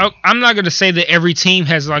I'm like, I'm not gonna say that every team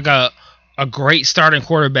has like a great starting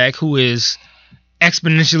quarterback who is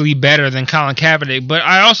exponentially better than Colin Kaepernick, but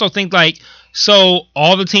I also think, like, so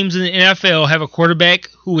all the teams in the NFL have a quarterback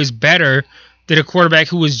who is better than a quarterback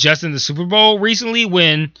who was just in the Super Bowl recently,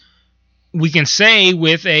 when we can say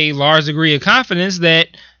with a large degree of confidence that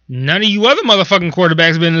none of you other motherfucking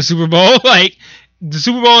quarterbacks been in the Super Bowl. Like, the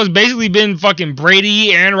Super Bowl has basically been fucking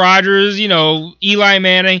Brady, Aaron Rodgers, Eli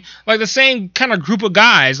Manning, like the same kind of group of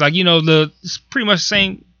guys, like, it's pretty much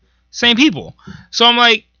the same people. So I'm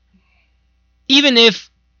like, even if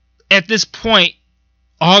at this point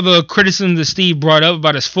all the criticism that Steve brought up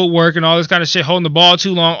about his footwork and all this kind of shit, holding the ball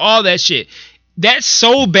too long, all that shit, that's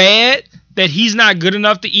so bad that he's not good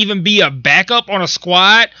enough to even be a backup on a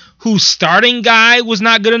squad whose starting guy was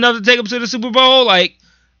not good enough to take him to the Super Bowl. Like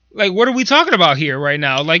what are we talking about here right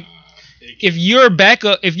now? Like, if your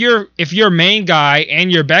backup, if your main guy and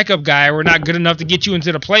your backup guy were not good enough to get you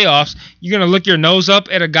into the playoffs, you're gonna look your nose up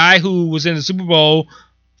at a guy who was in the Super Bowl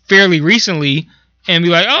fairly recently and be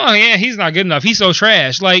like, oh yeah, he's not good enough, he's so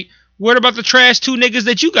trash. Like, what about the trash 2 niggas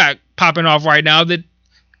that you got popping off right now that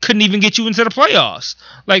couldn't even get you into the playoffs?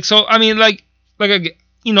 Like, so I mean, like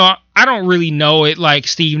I don't really know it like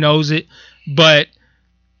Steve knows it, but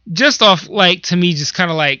just off, like, to me, just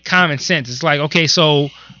kind of like common sense, it's like, okay, so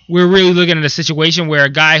we're really looking at a situation where a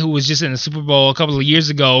guy who was just in the Super Bowl a couple of years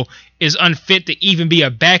ago is unfit to even be a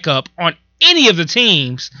backup on any of the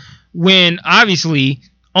teams, when obviously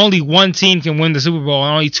only one team can win the Super Bowl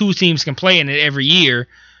and only 2 teams can play in it every year.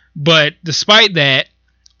 But despite that,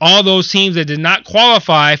 all those teams that did not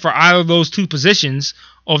qualify for either of those two positions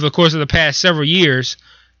over the course of the past several years,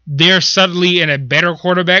 they're suddenly in a better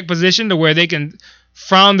quarterback position to where they can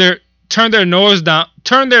turn their nose down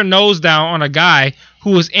on a guy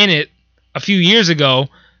who was in it a few years ago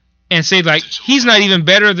and say, like, he's not even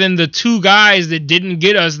better than the two guys that didn't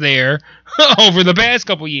get us there over the past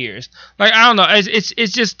couple years. Like, I don't know. It's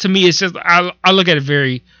just, to me, it's just, I look at it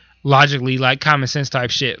very logically, like common sense type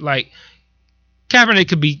shit. Like, Kaepernick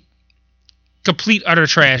could be complete utter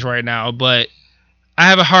trash right now, but I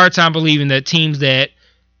have a hard time believing that teams that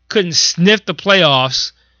couldn't sniff the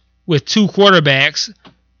playoffs with two quarterbacks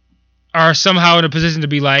are somehow in a position to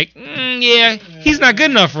be like, yeah, he's not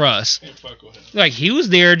good enough for us. Like, he was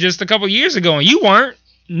there just a couple years ago, and you weren't.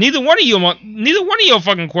 Neither one of your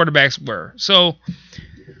fucking quarterbacks were. So,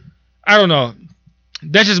 I don't know.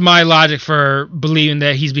 That's just my logic for believing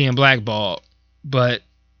that he's being blackballed. But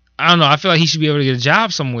I don't know. I feel like he should be able to get a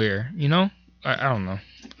job somewhere. You know? I don't know.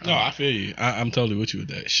 No, I feel you. I'm totally with you with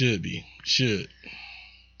that. Should.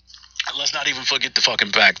 Let's not even forget the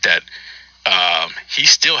fucking fact that he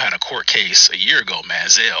still had a court case a year ago,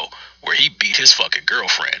 Manziel, where he beat his fucking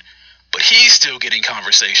girlfriend. But he's still getting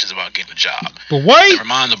conversations about getting a job. But white? Never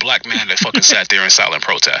mind the black man that fucking sat there in silent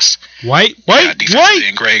protest. White?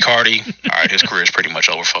 And Greg Hardy. All right, his career is pretty much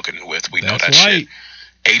over fucking with. We know that shit.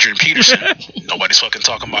 Adrian Peterson. Nobody's fucking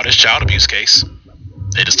talking about his child abuse case.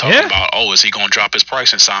 They just talking about, is he going to drop his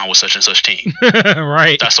price and sign with such and such team?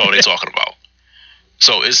 Right. That's all they're talking about.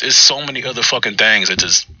 So it's so many other fucking things that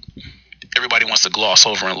just everybody wants to gloss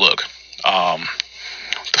over and look. What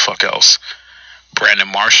the fuck else? Brandon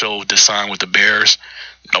Marshall just signed with the Bears.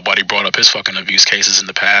 Nobody brought up his fucking abuse cases in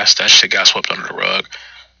the past. That shit got swept under the rug.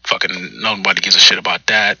 Fucking nobody gives a shit about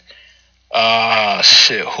that.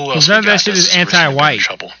 Shit. Who else? None of that shit is anti-white.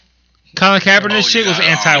 Colin Kaepernick shit was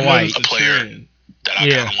anti-white. A player that I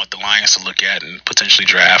kind of want the Lions to look at and potentially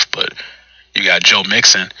draft, but you got Joe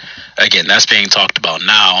Mixon. Again, that's being talked about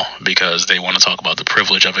now because they want to talk about the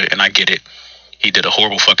privilege of it, and I get it. He did a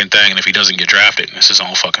horrible fucking thing, and if he doesn't get drafted, it's his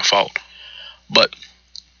own fucking fault. But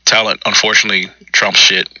talent, unfortunately, trumps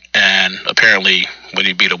shit, and apparently when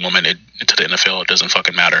you beat a woman into the NFL, it doesn't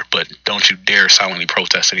fucking matter. But don't you dare silently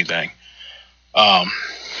protest anything.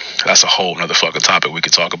 That's a whole nother fucking topic we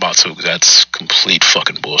could talk about too, because that's complete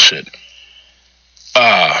fucking bullshit.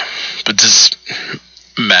 But this,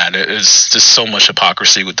 man, it's just so much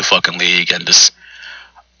hypocrisy with the fucking league, and this,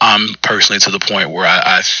 I'm personally to the point where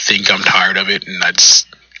I think I'm tired of it, and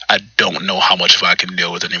I don't know how much of I can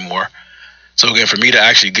deal with anymore. So again, for me to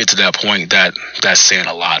actually get to that point, that's saying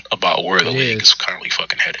a lot about where the league is currently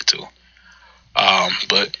fucking headed to.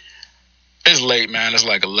 But it's late, man. It's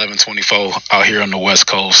like 11:24 out here on the West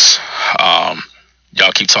Coast.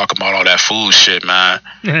 Y'all keep talking about all that food shit, man.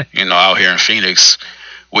 You know, out here in Phoenix,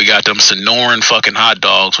 we got them Sonoran fucking hot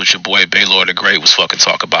dogs, which your boy Baylor the Great was fucking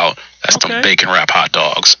talk about. That's them bacon wrap hot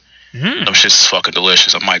dogs. Them shits is fucking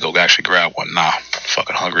delicious. I might go actually grab one now.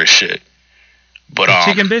 Fucking hungry as shit. But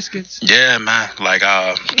chicken biscuits. Yeah, man. Like,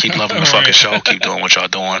 keep loving the fucking show. Keep doing what y'all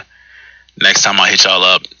doing. Next time I hit y'all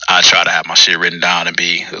up, I try to have my shit written down and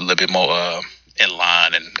be a little bit more in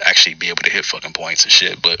line and actually be able to hit fucking points and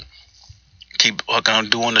shit. But keep fucking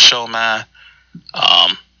doing the show, man.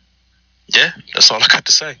 Yeah, that's all I got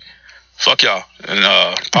to say. Fuck y'all. And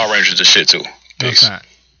Power Rangers is shit too. Peace.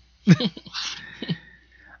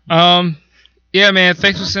 Yeah, man.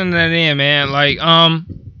 Thanks for sending that in, man. Like,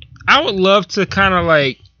 I would love to kind of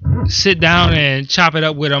like sit down and chop it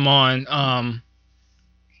up with him on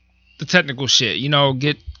the technical shit. You know,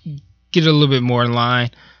 get a little bit more in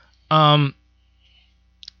line. I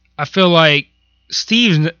feel like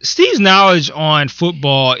Steve's knowledge on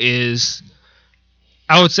football is,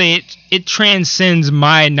 I would say it transcends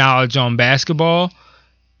my knowledge on basketball,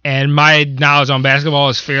 and my knowledge on basketball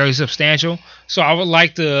is fairly substantial. So I would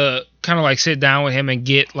like to kind of like sit down with him and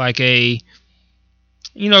get like a,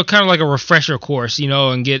 you know, kind of like a refresher course, you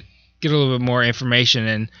know, and get a little bit more information,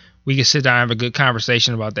 and we can sit down and have a good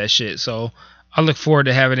conversation about that shit. So I look forward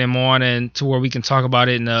to having him on and to where we can talk about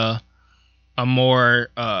it in a more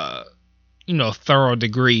you know, thorough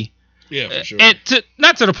degree. Yeah, for sure. And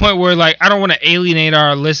not to the point where like I don't want to alienate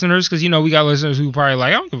our listeners, because you know we got listeners who probably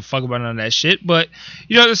like, I don't give a fuck about none of that shit. But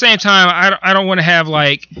you know, at the same time, I don't want to have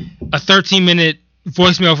like a 13-minute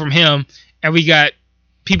voicemail from him, and we got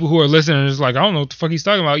people who are listening is like, I don't know what the fuck he's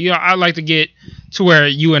talking about. You know, I'd like to get to where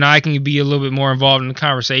you and I can be a little bit more involved in the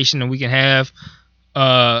conversation, and we can have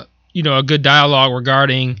you know, a good dialogue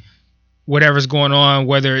regarding whatever's going on,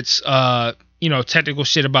 whether it's you know, technical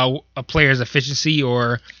shit about a player's efficiency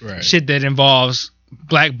or shit that involves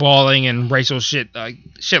blackballing and racial shit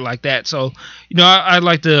like that. So, I'd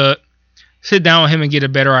like to sit down with him and get a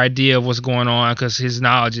better idea of what's going on, because his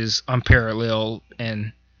knowledge is unparalleled,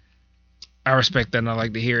 and I respect that and I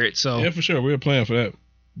like to hear it. So yeah, for sure, we're playing for that,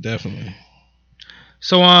 definitely.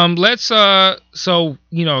 So let's that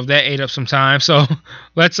ate up some time. So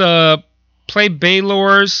let's play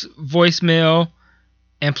Baylor's voicemail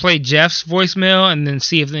and play Jeff's voicemail, and then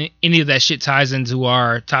see if any of that shit ties into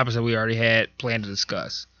our topics that we already had planned to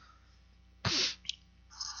discuss.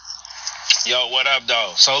 Yo, what up,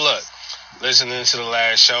 though? So look, listening to the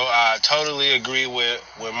last show, I totally agree with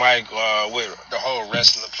Mike with the whole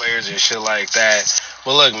rest of the players and shit like that.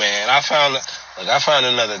 But look, man, I found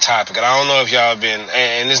another topic, and I don't know if y'all been,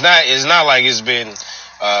 and it's not like it's been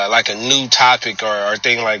like a new topic or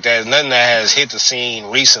thing like that. It's nothing that has hit the scene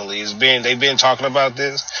recently. They've been talking about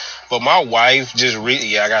this, but my wife just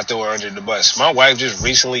I got to throw her under the bus. My wife just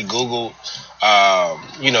recently Googled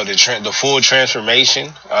the full transformation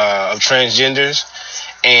of transgenders.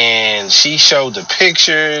 And she showed the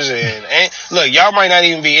pictures, and look, y'all might not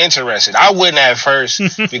even be interested. I wouldn't at first,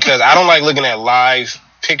 because I don't like looking at live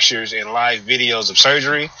pictures and live videos of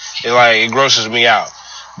surgery. It grosses me out.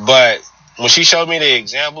 But when she showed me the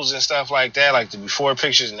examples and stuff like that, like the before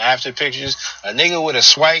pictures and after pictures, a nigga with a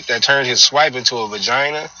swipe that turned his swipe into a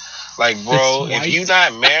vagina, like, bro, if you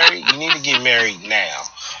not married, you need to get married now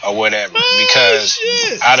or whatever, because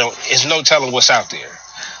it's no telling what's out there.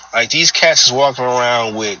 Like, these cats is walking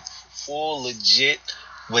around with full legit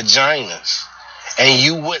vaginas. And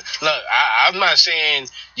you would, look, I'm not saying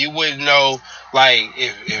you wouldn't know, like,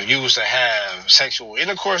 if you was to have sexual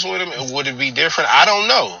intercourse with them, would it be different? I don't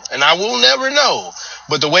know. And I will never know.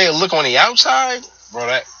 But the way it look on the outside,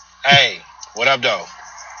 bro, hey, what up, though?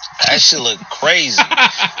 That shit look crazy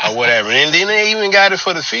or whatever. And then they even got it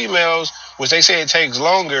for the females, which they say it takes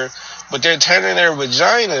longer, but they're turning their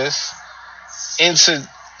vaginas into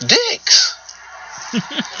dicks.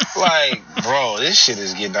 Like, bro, this shit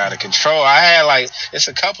is getting out of control. I had it's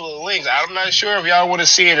a couple of links. I'm not sure if y'all want to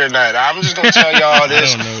see it or not. I'm just gonna tell y'all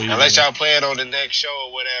this unless y'all play it on the next show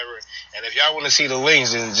or whatever. And if y'all want to see the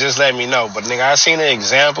links, then just let me know. But nigga, I seen the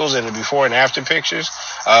examples and the before and after pictures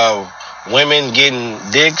of women getting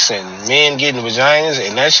dicks and men getting vaginas,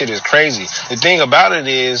 and that shit is crazy. The thing about it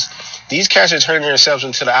is, these cats are turning themselves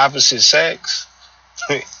into the opposite sex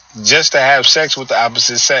just to have sex with the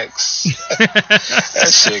opposite sex.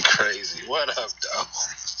 That shit crazy. What up,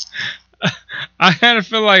 though? I kind of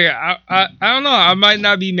feel like I don't know. I might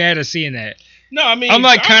not be mad at seeing that. No, I mean, I'm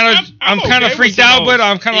kind of freaked out, but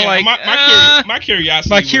I'm kind of like my curiosity.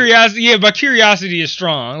 My curiosity is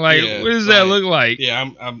strong. Like, what does that look like? Yeah,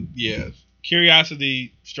 I'm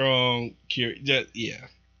curiosity strong.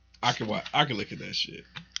 I can look at that shit.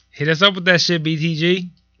 Hit us up with that shit, BTG.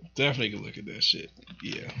 Definitely can look at that shit.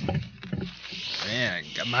 Yeah. Man,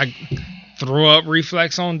 got my throw up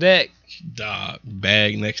reflex on deck. Dog,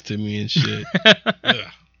 bag next to me and shit.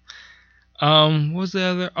 What's the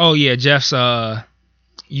other? Oh yeah, Jeff's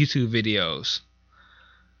YouTube videos.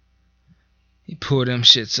 He pulled them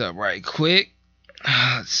shits up right quick.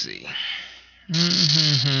 Let's see.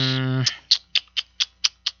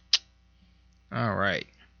 All right.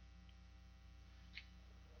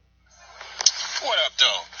 What up,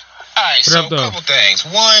 though? All right, so a couple things.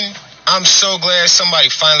 One, I'm so glad somebody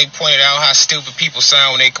finally pointed out how stupid people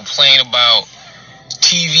sound when they complain about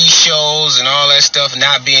TV shows and all that stuff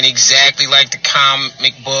not being exactly like the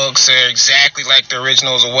comic books or exactly like the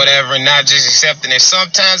originals or whatever, and not just accepting it.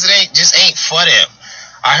 Sometimes it ain't for them.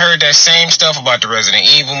 I heard that same stuff about the Resident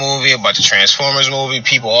Evil movie, about the Transformers movie.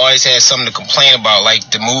 People always had something to complain about, like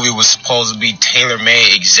the movie was supposed to be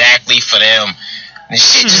tailor-made exactly for them. And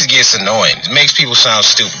shit just gets annoying. It makes people sound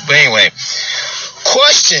stupid. But anyway,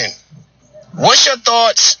 question. What's your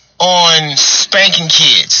thoughts on spanking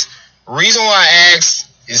kids? Reason why I asked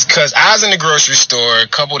is because I was in the grocery store a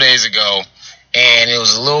couple days ago, and it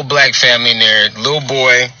was a little black family in there, little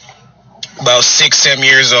boy, about 6-7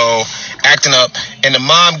 years old, acting up, and the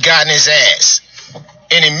mom got in his ass.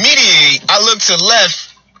 And immediately, I looked to the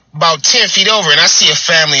left about 10 feet over, and I see a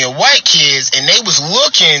family of white kids, and they was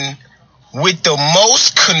looking with the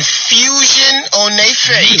most confusion on their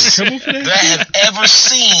face that I have ever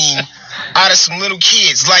seen out of some little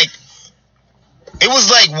kids. Like, it was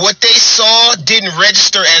like what they saw didn't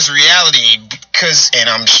register as reality because, and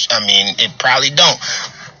I mean, it probably don't.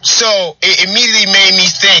 So it immediately made me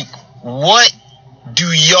think, what do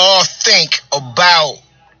y'all think about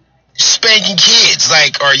spanking kids?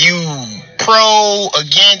 Like, are you pro,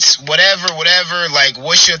 against, whatever? Like,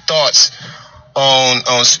 what's your thoughts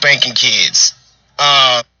on spanking kids?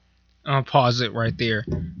 I'll pause it right there.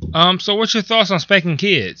 So what's your thoughts on spanking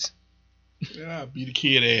kids? Yeah, beat a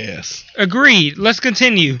kid ass. Agreed. Let's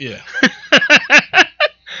continue. Yeah.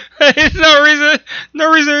 There's no reason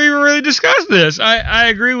to even really discuss this. I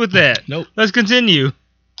agree with that. Nope. Let's continue.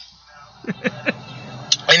 And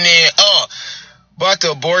then, about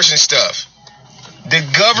the abortion stuff. The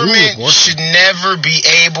government abortion. should never be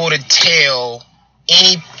able to tell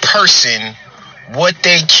any person what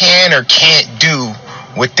they can or can't do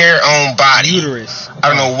with their own body. Uterus. I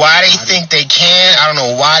don't know why they think they can. I don't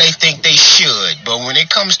know why they think they should. But when it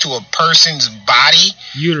comes to a person's body,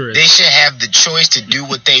 Uterus. they should have the choice to do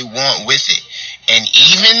what they want with it. And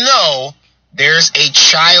even though there's a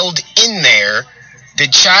child in there, the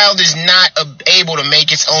child is not able to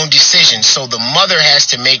make its own decision. So the mother has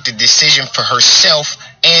to make the decision for herself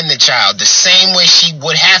and the child, the same way she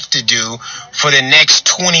would have to do for the next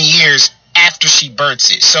 20 years after she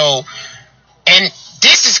births it. So, and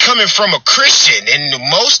this is coming from a Christian, and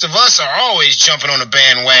most of us are always jumping on the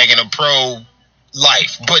bandwagon of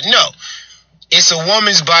pro-life. But no, it's a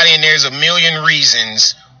woman's body, and there's a million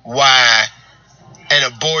reasons why an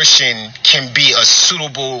abortion can be a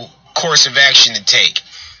suitable course of action to take.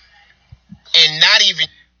 And not even...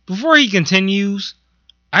 Before he continues,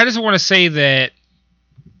 I just want to say that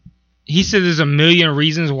he said there's a million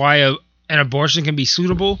reasons why an abortion can be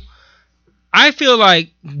suitable. I feel like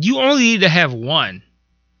you only need to have one.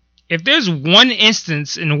 If there's one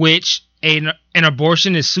instance in which an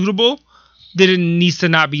abortion is suitable, then it needs to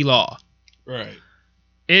not be law. Right.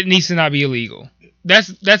 It needs to not be illegal.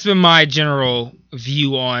 That's been my general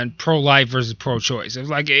view on pro-life versus pro-choice. It's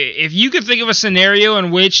like, if you can think of a scenario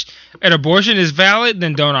in which an abortion is valid,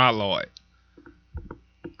 then don't outlaw it.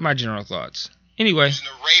 My general thoughts. Anyway. Using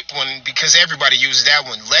the rape one, because everybody uses that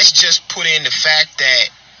one. Let's just put in the fact that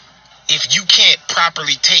if you can't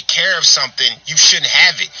properly take care of something, you shouldn't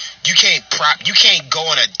have it. You can't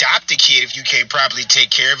go and adopt a kid if you can't properly take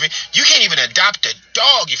care of it. You can't even adopt a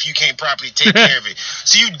dog if you can't properly take care of it.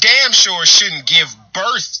 So you damn sure shouldn't give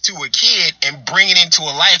birth to a kid and bring it into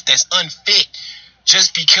a life that's unfit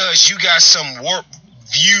just because you got some warped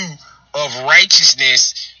view of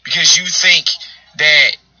righteousness, because you think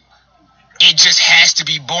that it just has to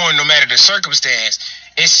be born no matter the circumstance,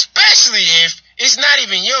 especially if it's not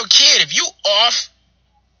even your kid. If you off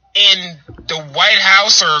in the White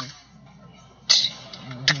House or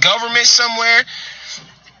the government somewhere,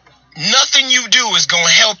 nothing you do is going to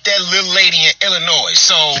help that little lady in Illinois.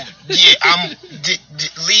 So, yeah,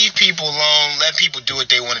 leave people alone. Let people do what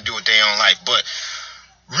they want to do with their own life. But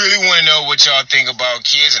really want to know what y'all think about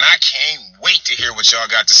kids, and I can't wait to hear what y'all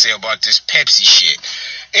got to say about this Pepsi shit.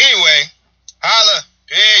 Anyway, holla.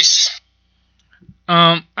 Peace.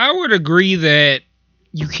 I would agree that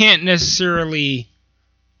you can't necessarily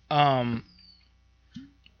outlaw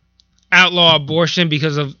abortion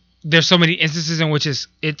because of there's so many instances in which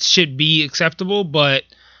it should be acceptable, but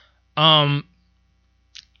I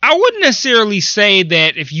wouldn't necessarily say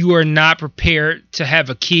that if you are not prepared to have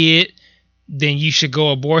a kid, then you should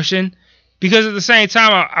go abortion, because at the same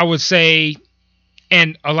time I would say,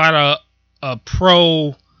 and a lot of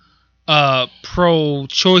pro-choice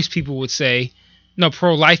people would say, no,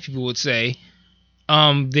 pro-life people would say,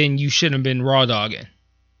 then you shouldn't have been raw dogging.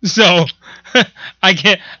 So I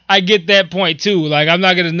get that point too. Like, I'm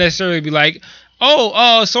not gonna necessarily be like, so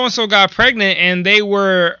and so got pregnant and they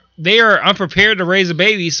are unprepared to raise a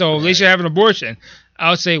baby, so they should have an abortion. I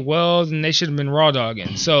would say, well, then they should have been raw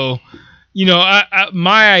dogging. So,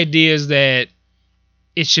 my idea is that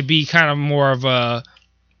it should be kind of more of a,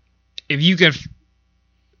 if you can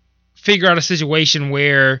figure out a situation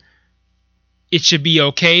where it should be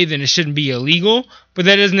okay, then it shouldn't be illegal. But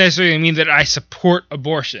that doesn't necessarily mean that I support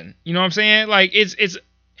abortion. You know what I'm saying? Like, it's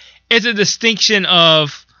a distinction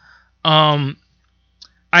of, I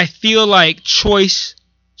feel like choice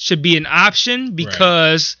should be an option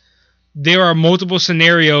because there are multiple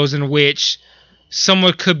scenarios in which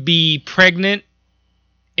someone could be pregnant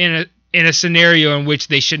in a scenario in which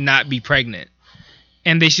they should not be pregnant,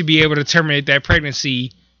 and they should be able to terminate that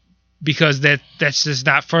pregnancy because that's just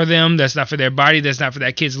not for them. That's not for their body. That's not for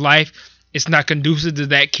that kid's life. It's not conducive to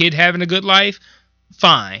that kid having a good life.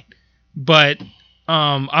 Fine. But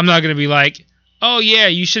I'm not going to be like, oh, yeah,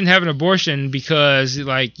 you shouldn't have an abortion because,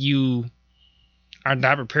 like, you are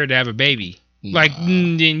not prepared to have a baby. Nah. Like,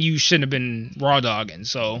 then you shouldn't have been raw dogging.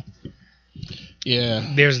 So, yeah,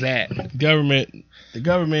 there's that. The government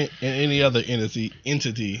and any other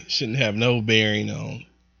entity shouldn't have no bearing on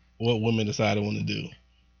what women decide they want to do.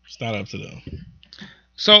 It's not up to them.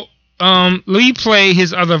 So, let me play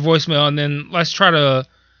his other voicemail, and then let's try to,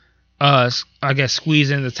 I guess,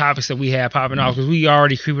 squeeze in the topics that we have popping off, because we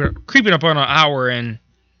already creeping up on an hour, and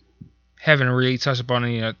haven't really touched upon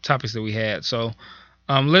any topics that we had. So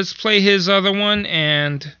let's play his other one,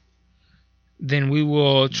 and then we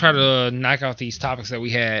will try to knock out these topics that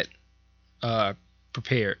we had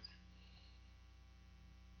prepared.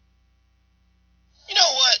 You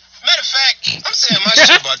know what? Matter of fact, I'm saying my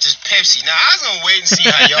shit about this Pepsi. Now, I was going to wait and see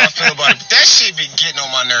how y'all feel about it, but that shit been getting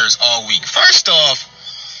on my nerves all week. First off,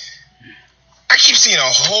 I keep seeing a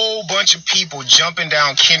whole bunch of people jumping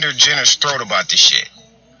down Kendall Jenner's throat about this shit.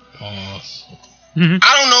 Pause. Mm-hmm.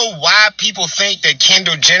 I don't know why people think that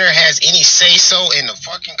Kendall Jenner has any say-so in the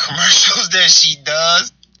fucking commercials that she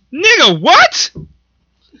does. Nigga, what?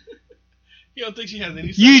 You don't think she has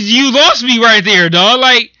any? You lost me right there, dog.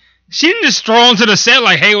 Like, she didn't just stroll into the set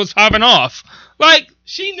like, hey, what's popping off? Like,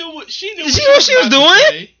 She knew what she what she was about to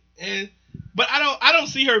doing? say, but I don't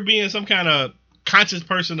see her being some kind of conscious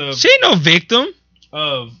person of she ain't no victim.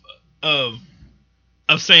 of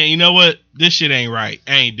saying, you know what, this shit ain't right.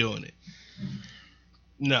 I ain't doing it.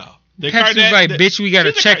 No. Pepsi was like, bitch, we got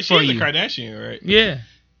a check for she's you. the Kardashian, right? Yeah.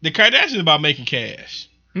 The Kardashians about making cash.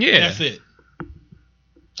 Yeah. That's it.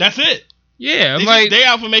 That's it. Yeah. They, Like, they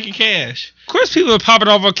out for making cash. of course people are popping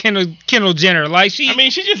off of Kendall Jenner. Like, I mean,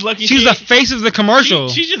 she's just lucky. she's the face of the commercial.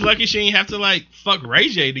 She's just lucky she ain't have to like fuck Ray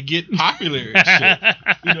J to get popular and shit.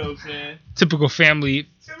 You know what I'm saying? Typical family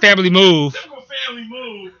move. Typical family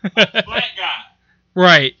move. Black guy.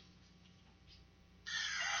 Right.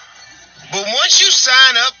 But once you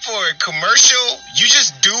sign up for a commercial, you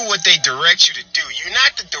just do what they direct you to do. You're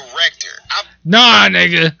not the director. Nah,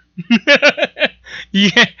 nigga.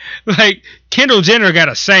 Yeah, like Kendall Jenner got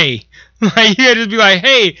to say, like, you gotta just be like,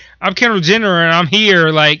 hey, I'm Kendall Jenner and I'm here.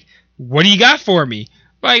 Like, what do you got for me?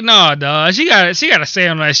 Like, nah, dog. She got to say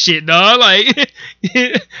on that shit, dog. Like,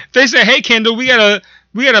 they say, hey, Kendall, we got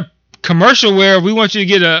a commercial where we want you to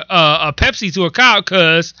get a Pepsi to a cop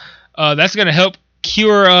because that's gonna help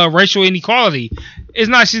cure racial inequality. It's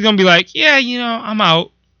not she's gonna be like, yeah, I'm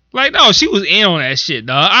out. Like, no, she was in on that shit,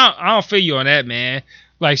 dog. I don't feel you on that, man.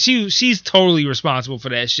 Like, she's totally responsible for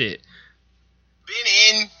that shit.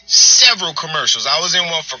 Been in several commercials. I was in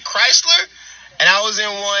one for Chrysler, and I was in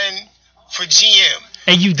one for GM.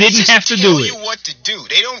 And you didn't have to do They it. tell you what to do.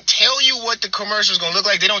 They don't tell you what the commercial is going to look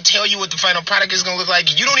like. They don't tell you what the final product is going to look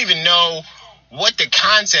like. You don't even know what the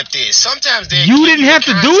concept is. Sometimes they You didn't have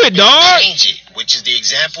to do it, dog. Change it, which is the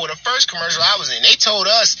example of the first commercial I was in. They told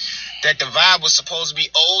us that the vibe was supposed to be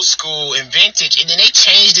old school and vintage, and then they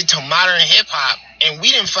changed it to modern hip hop, and we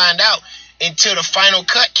didn't find out until the final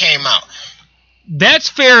cut came out. That's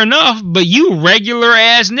fair enough, but you regular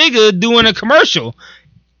ass nigga doing a commercial.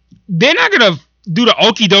 They're not gonna do the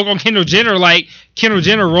okie doke on Kendall Jenner like Kendall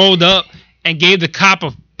Jenner rolled up and gave the cop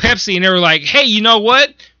a Pepsi and they were like, hey, you know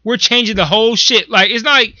what? We're changing the whole shit. Like, it's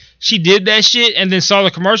not like she did that shit and then saw the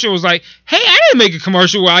commercial and was like, hey, I didn't make a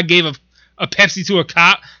commercial where I gave a Pepsi to a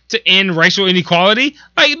cop to end racial inequality.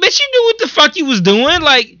 Like, bitch, you knew what the fuck you was doing.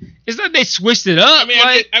 Like, it's not they switched it up. I mean,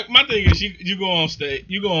 like, my thing is, you go on stage,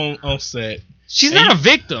 you go on set, she's not a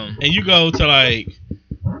victim. and you go to like,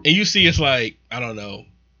 and you see it's like, I don't know,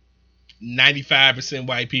 95%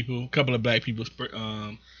 white people, a couple of black people,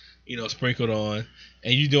 sprinkled on,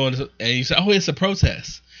 and you doing, and you say, oh, it's a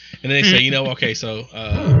protest, and then they say, okay, so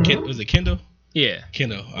was it Kendall? Yeah.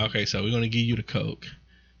 Kendall. Okay, so we're gonna give you the Coke,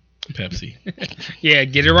 Pepsi. Yeah,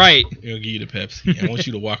 get it right. We're gonna give you the Pepsi. I want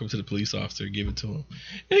you to walk up to the police officer and give it to him.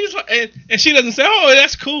 And he's like, and she doesn't say, oh,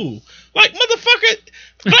 that's cool. Like, motherfucker,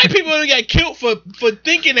 black people only got killed for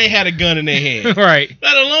thinking they had a gun in their hand. Right.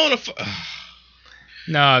 Let alone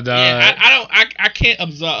No, dog. Yeah, I can't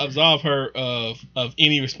absolve her of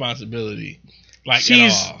any responsibility. Like,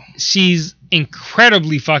 at all. She's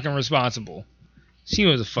incredibly fucking responsible. She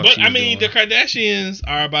was a fuck. But I mean, the Kardashians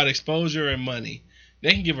are about exposure and money.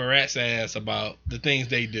 They can give a rat's ass about the things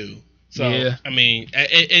they do. So yeah. I mean,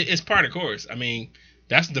 it's part of course. I mean,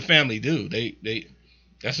 that's what the family do.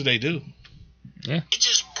 That's what they do. Yeah. They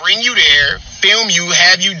just bring you there, film you,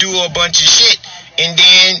 have you do a bunch of shit, and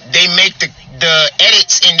then they make the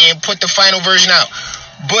edits and then put the final version out.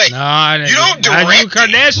 But you don't direct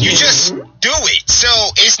it. You just do it. So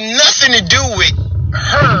it's nothing to do with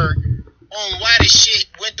her on why the shit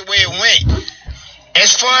went the way it went.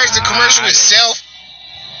 As far as the commercial itself,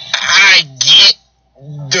 I get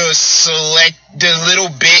the little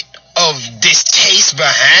bit of distaste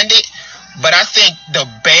behind it, but I think the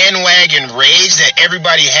bandwagon rage that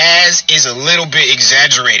everybody has is a little bit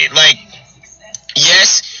exaggerated. Like,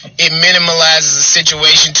 yes, it minimalizes the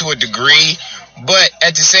situation to a degree, but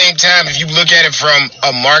at the same time, if you look at it from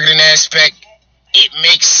a marketing aspect, it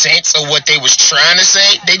makes sense of what they was trying to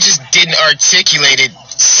say. They just didn't articulate it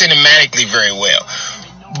cinematically very well.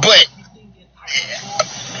 But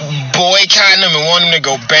boycotting them and wanting them to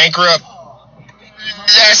go bankrupt,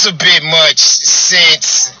 that's a bit much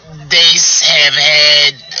since they have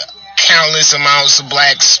had countless amounts of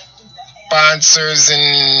black sponsors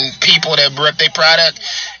and people that rep their product.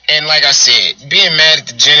 And like I said, being mad at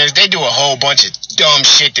the Jenners, they do a whole bunch of dumb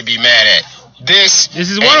shit to be mad at. This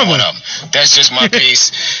is one of them. That's just my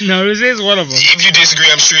piece. No, this is one of them. If you disagree,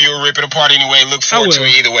 I'm sure you'll rip it apart anyway. Look forward to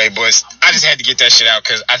it either way. But I just had to get that shit out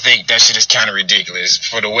because I think that shit is kind of ridiculous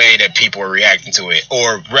for the way that people are reacting to it,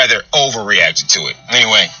 or rather overreacting to it.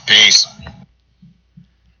 Anyway, peace.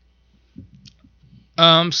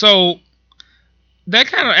 So that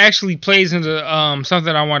kind of actually plays into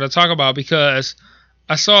something I wanted to talk about, because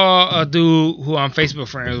I saw a dude who I'm Facebook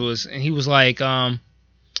friends with, and he was like,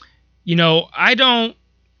 you know, I don't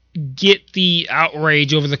get the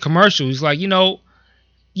outrage over the commercial. He's like, you know,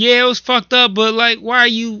 yeah, it was fucked up, but like, why are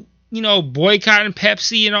you, you know, boycotting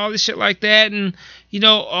Pepsi and all this shit like that? And, you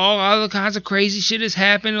know, all other kinds of crazy shit has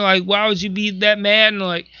happened. Like, why would you be that mad? And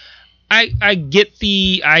like, I get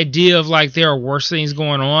the idea of like there are worse things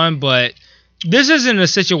going on, but this isn't a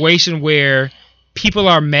situation where people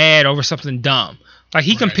are mad over something dumb. Like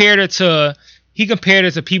he compared it to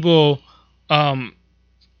people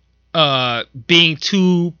being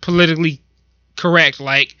too politically correct,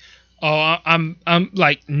 like, oh, I'm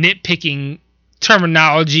like nitpicking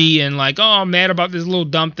terminology and like, oh, I'm mad about this little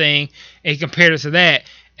dumb thing, and he compared it to that.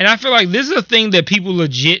 And I feel like this is a thing that people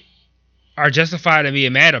legit are justified in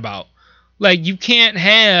being mad about. Like, you can't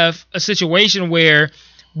have a situation where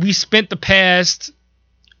we spent the past,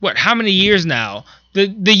 how many years now? The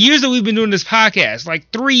years that we've been doing this podcast,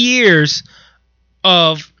 like 3 years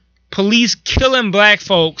of police killing black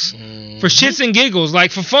folks for shits and giggles, like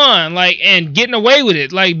for fun, like, and getting away with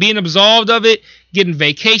it, like being absolved of it, getting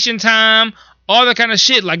vacation time, all that kind of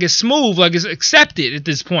shit. Like, it's smooth, like it's accepted at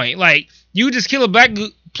this point. Like, you just kill a black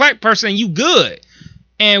person and you good.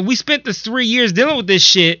 And we spent this 3 years dealing with this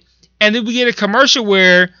shit, and then we get a commercial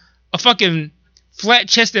where a fucking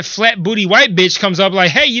flat-chested, flat-booty white bitch comes up like,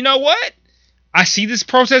 hey, you know what? I see this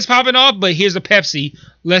protest popping off, but here's a Pepsi.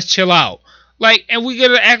 Let's chill out. Like, and we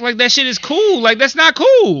gotta act like that shit is cool. Like, that's not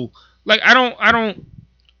cool. Like, I don't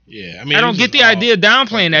get the idea of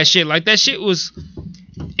downplaying that shit. Like, that shit was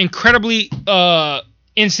incredibly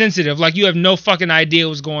insensitive. Like, you have no fucking idea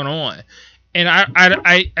what's going on. And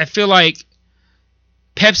I feel like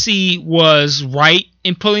Pepsi was right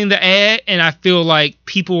in pulling the ad, and I feel like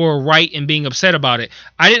people were right in being upset about it.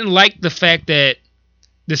 I didn't like the fact that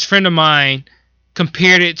this friend of mine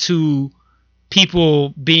compared it to people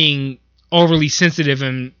being overly sensitive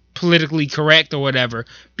and politically correct or whatever,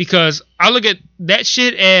 because I look at that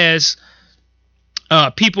shit as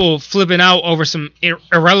people flipping out over some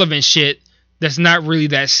irrelevant shit that's not really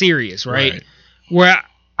that serious, right? Where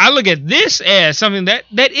I look at this as something that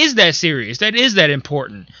is that serious, that is that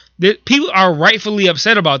important. That people are rightfully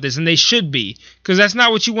upset about this, and they should be, because that's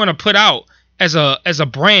not what you want to put out as a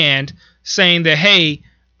brand, saying that, hey,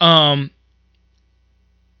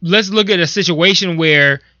 let's look at a situation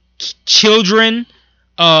where children,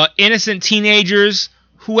 innocent teenagers,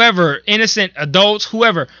 whoever, innocent adults,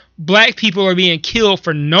 whoever, black people are being killed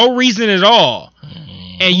for no reason at all.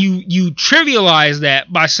 And you trivialize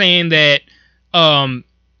that by saying that,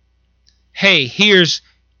 hey, here's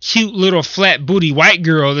cute little flat booty white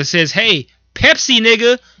girl that says, hey, Pepsi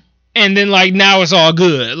nigga, and then like now it's all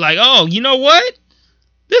good. Like, oh, you know what?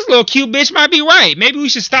 This little cute bitch might be right. Maybe we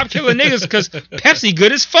should stop killing niggas because Pepsi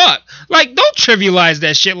good as fuck. Like, don't trivialize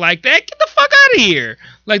that shit like that. Get the fuck out of here.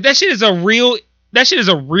 Like, that shit is a real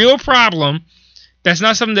problem. That's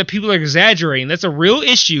not something that people are exaggerating. That's a real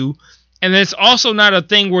issue. And it's also not a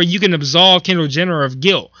thing where you can absolve Kendall Jenner of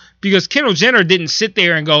guilt, because Kendall Jenner didn't sit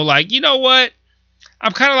there and go like, you know what?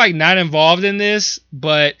 I'm kind of like not involved in this,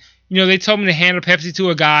 but you know, they told me to hand a Pepsi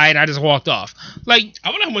to a guy, and I just walked off. Like, I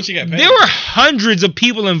wonder how much he got paid. There were hundreds of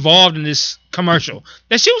people involved in this commercial.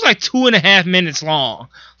 That shit was like 2.5 minutes long.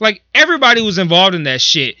 Like, everybody was involved in that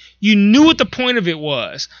shit. You knew what the point of it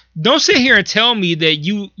was. Don't sit here and tell me that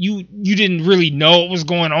you didn't really know what was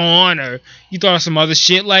going on, or you thought of some other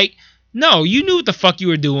shit. Like, no, you knew what the fuck you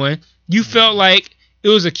were doing. You felt like it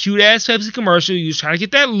was a cute ass Pepsi commercial. You was trying to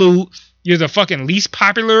get that loot. You're the fucking least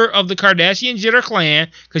popular of the Kardashian-Jenner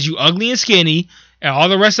clan because you ugly and skinny, and all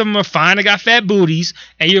the rest of them are fine and got fat booties.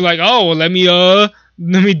 And you're like, oh, well, let me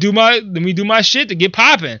do my shit to get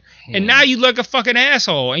popping. And now you look a fucking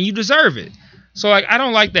asshole, and you deserve it. So like, I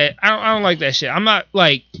don't like that. I don't like that shit. I'm not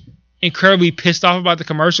like incredibly pissed off about the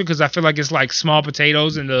commercial because I feel like it's like small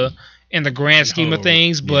potatoes in the grand scheme of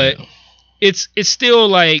things. But it's still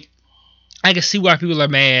like, I can see why people are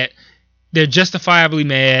mad. They're justifiably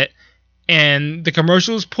mad. and the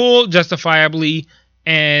commercials pulled justifiably,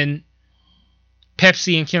 and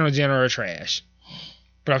Pepsi and Kendall Jenner are trash.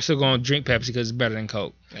 But I'm still going to drink Pepsi because it's better than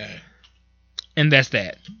Coke. Hey. And that's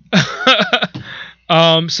that.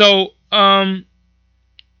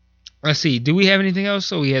 Let's see. Do we have anything else?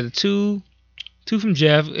 So we had the two from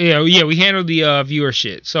Jeff. Yeah, we handled the viewer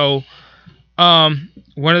shit. So one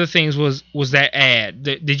of the things was that ad.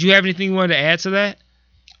 Did you have anything you wanted to add to that?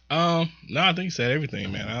 No, I think you said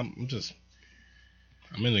everything, man.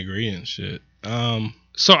 I'm in agreement and shit.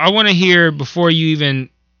 So I want to hear, before you even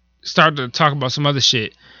start to talk about some other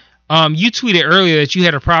shit, you tweeted earlier that you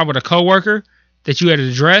had a problem with a coworker that you had to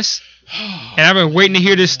address, and I've been waiting to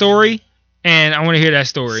hear this story, and I want to hear that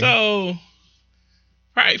story. So,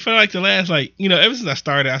 right, for like the last, ever since I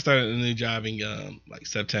started a new job in like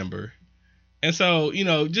September, and so,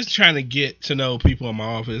 just trying to get to know people in my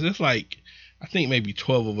office. It's like, I think maybe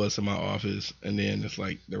 12 of us in my office, and then it's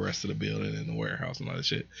like the rest of the building and the warehouse and all that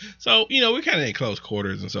shit. So, we're kind of in close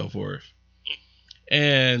quarters and so forth.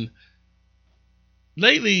 And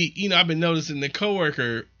lately, I've been noticing the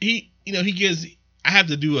coworker, he gives, I have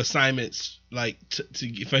to do assignments like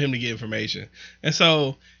for him to get information. And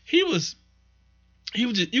so he would just,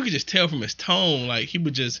 you could just tell from his tone, like he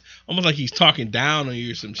would just, almost like he's talking down on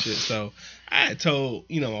you or some shit. So I had told,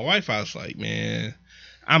 my wife, I was like, man,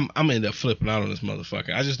 I'm gonna end up flipping out on this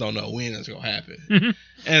motherfucker. I just don't know when it's gonna happen. Mm-hmm.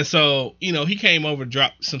 And so, he came over,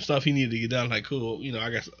 dropped some stuff he needed to get done. Like, cool, I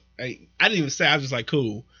guess I didn't even say. I was just like,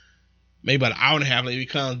 cool. Maybe about an hour and a half later, he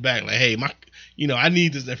comes back like, hey, I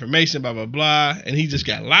need this information, blah blah blah. And he just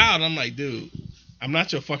got loud. I'm like, dude, I'm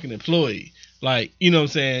not your fucking employee. Like, you know what I'm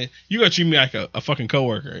saying? You gotta treat me like a fucking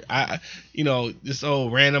coworker. This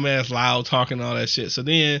old random ass loud talking, all that shit. So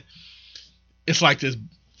then it's like this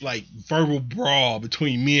like verbal brawl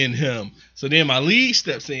between me and him. So then my lead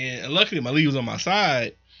steps in, and luckily my lead was on my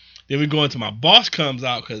side. Then we go into my boss comes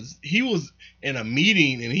out because he was in a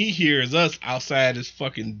meeting and he hears us outside his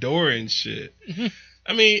fucking door and shit.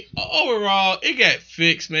 I mean, overall, it got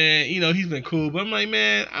fixed, man. He's been cool, but I'm like,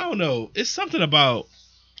 man, I don't know. It's something about,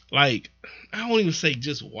 like, I won't even say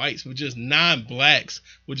just whites, but just non-blacks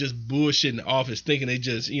with just bullshit in the office, thinking they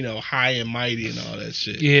just, high and mighty and all that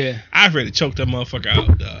shit. Yeah. I've ready to choke that motherfucker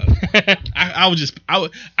out, dog.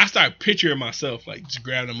 I started picturing myself, like, just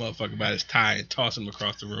grabbing the motherfucker by his tie and tossing him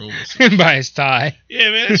across the room. By his tie.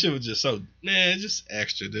 Yeah, man, that shit was just just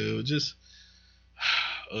extra, dude. Just,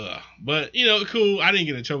 but, cool. I didn't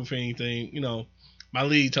get in trouble for anything, My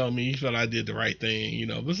lead told me he felt I did the right thing,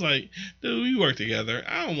 but it's like, dude, we work together.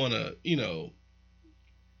 I don't want to,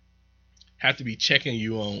 have to be checking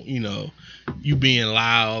you on, you being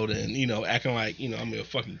loud and, acting like, I'm a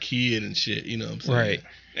fucking kid and shit, you know what I'm saying? Right.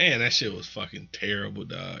 Man, that shit was fucking terrible,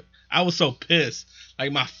 dog. I was so pissed.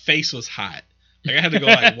 Like, my face was hot. Like, I had to go,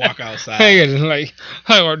 like, walk outside.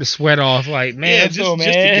 I want to sweat off. Like, man,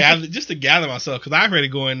 yeah, just to gather myself. Because I ready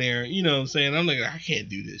to go in there, you know what I'm saying? I'm like, I can't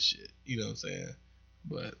do this shit. You know what I'm saying?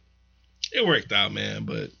 But it worked out, man.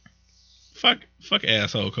 But fuck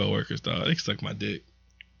asshole coworkers, dog. They suck my dick.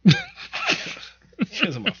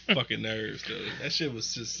 Shit's on my fucking nerves, dude. That shit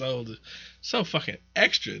was just so fucking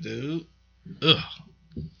extra, dude. Ugh.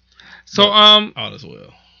 So but all is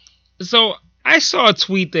well. So I saw a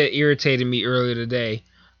tweet that irritated me earlier today.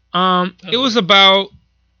 It was about.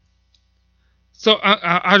 So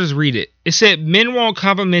I'll just read it. It said, "Men won't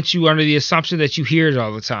compliment you under the assumption that you hear it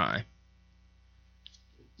all the time."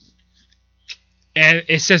 And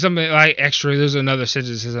it says something like extra. There's another sentence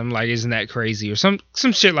that says something like, "Isn't that crazy?" or some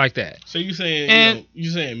shit like that. So you saying you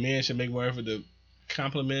saying men should make more effort to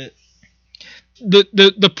compliment?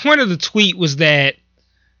 The point of the tweet was that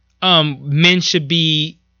men should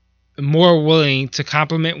be more willing to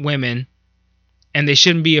compliment women, and they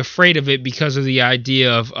shouldn't be afraid of it because of the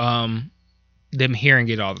idea of them hearing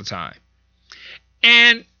it all the time.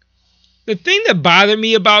 And the thing that bothered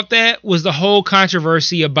me about that was the whole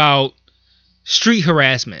controversy about street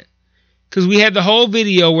harassment, because we had the whole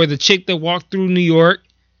video where the chick that walked through New York,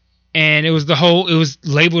 and it was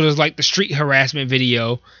labeled as like the street harassment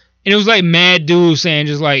video, and it was like mad dudes saying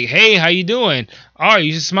just like, "Hey, how you doing? Oh,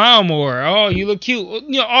 you should smile more. Oh, you look cute,"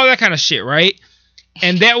 all that kind of shit, right?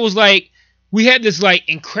 And that was like, we had this like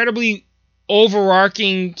incredibly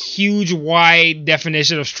overarching, huge, wide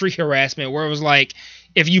definition of street harassment, where it was like,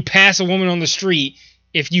 if you pass a woman on the street,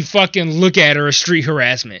 if you fucking look at her, it's street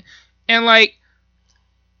harassment. And like,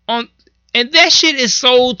 and that shit is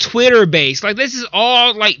so Twitter based. Like, this is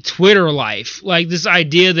all like Twitter life. Like, this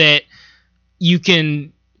idea that you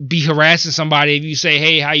can be harassing somebody if you say,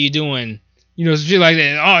 "Hey, how you doing?" Shit like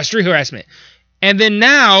that. Oh, it's street harassment. And then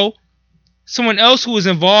now, someone else who was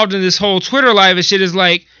involved in this whole Twitter life and shit is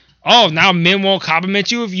like, oh, now men won't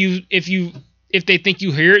compliment you if they think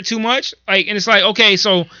you hear it too much. Like, and it's like, okay,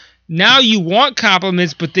 so now you want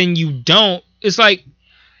compliments, but then you don't. It's like,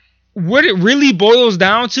 what it really boils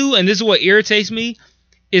down to, and this is what irritates me,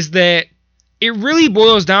 is that it really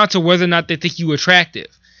boils down to whether or not they think you attractive.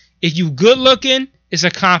 If you good looking, it's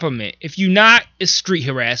a compliment. If you not, it's street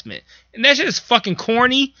harassment. And that shit is fucking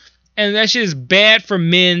corny, and that shit is bad for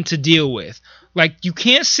men to deal with. Like, you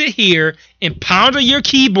can't sit here and pound on your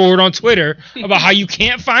keyboard on Twitter about how you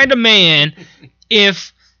can't find a man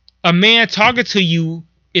if a man talking to you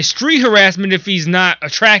is street harassment if he's not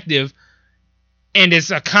attractive, and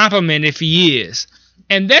it's a compliment if he is.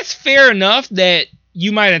 And that's fair enough that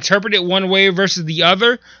you might interpret it one way versus the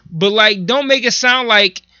other, but, like, don't make it sound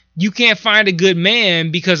like you can't find a good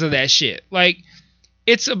man because of that shit. Like,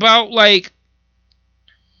 it's about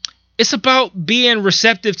being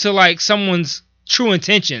receptive to, like, someone's true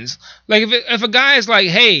intentions. Like, if a guy is like,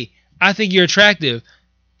 hey, I think you're attractive,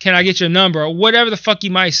 can I get your number, or whatever the fuck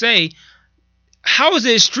you might say, how is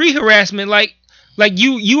it street harassment? Like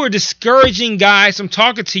you are discouraging guys from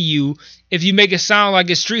talking to you if you make it sound like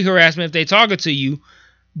it's street harassment if they talking to you,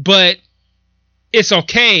 but it's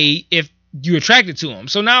okay if you're attracted to them.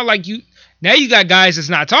 So now, like, you got guys that's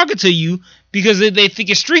not talking to you because they think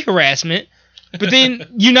it's street harassment, but then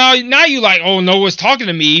now you like, oh, no one's talking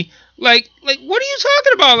to me. Like what are you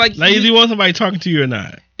talking about? Like do you want somebody talking to you or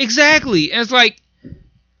not? Exactly. And it's like,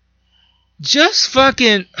 just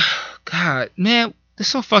fucking, God, man, it's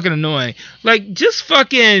so fucking annoying. Like, just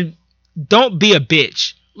fucking don't be a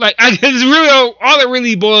bitch. Like, it's really all it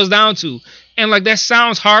really boils down to. And, like, that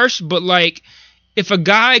sounds harsh, but, like, if a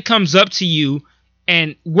guy comes up to you,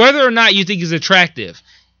 and whether or not you think he's attractive,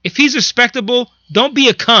 if he's respectable, don't be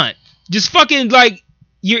a cunt. Just fucking, like,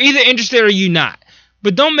 you're either interested or you're not.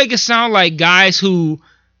 But don't make it sound like guys who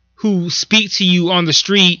speak to you on the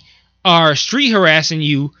street are street harassing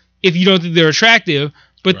you if you don't think they're attractive.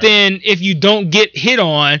 But right. Then if you don't get hit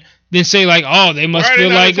on, then say, like, oh, they must feel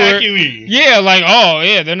like me. Yeah, like, oh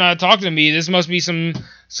yeah, they're not talking to me. This must be some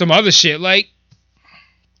other shit. Like,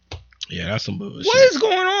 yeah, that's some bullshit. What is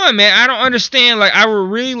going on, man? I don't understand. Like, I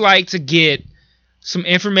would really like to get some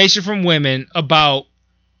information from women about,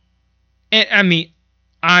 and I mean,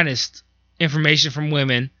 honest information from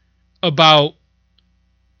women about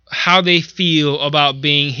how they feel about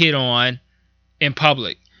being hit on in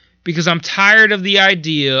public. Because I'm tired of the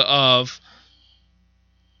idea of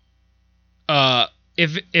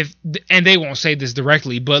if and they won't say this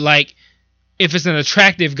directly, but, like, if it's an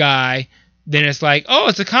attractive guy, then it's like, oh,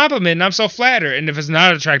 it's a compliment and I'm so flattered. And if it's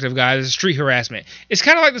not an attractive guy, it's street harassment. It's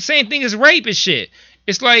kind of like the same thing as rape and shit.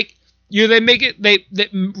 It's like, they make it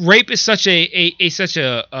rape is such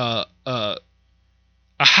a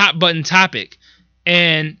hot button topic,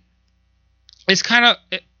 and it's kind of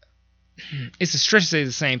it's a stretch to say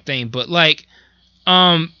the same thing, but, like,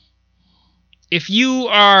 if you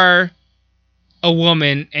are a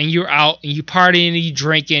woman and you're out and you partying and you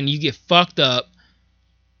drinking and you get fucked up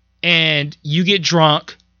and you get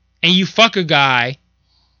drunk and you fuck a guy,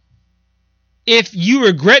 if you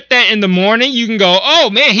regret that in the morning, you can go,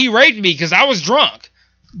 oh man, he raped me because I was drunk.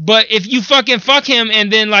 But if you fucking fuck him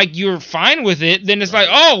and then, like, you're fine with it, then it's like,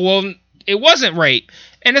 oh, well, it wasn't rape.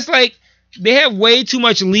 And it's like, they have way too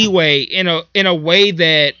much leeway in a way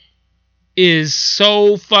that is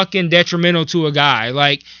so fucking detrimental to a guy.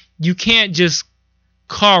 Like, you can't just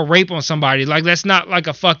call rape on somebody. Like, that's not like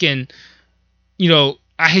a fucking,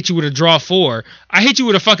 I hit you with a draw 4. I hit you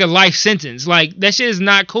with a fucking life sentence. Like, that shit is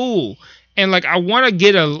not cool. And, like, I want to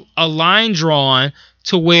get a line drawn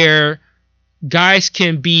to where guys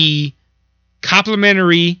can be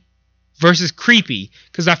complimentary versus creepy,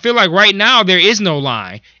 because I feel like right now there is no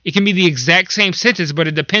line. It can be the exact same sentence, but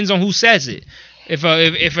it depends on who says it. If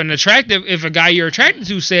a guy you're attracted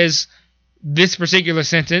to says this particular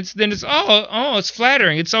sentence, then it's it's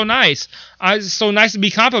flattering. It's so nice. It's so nice to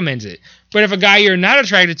be complimented. But if a guy you're not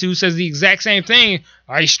attracted to says the exact same thing,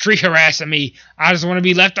 are you street harassing me? I just want to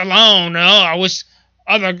be left alone. No, I wish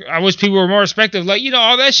people were more respectful. Like,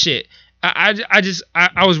 all that shit.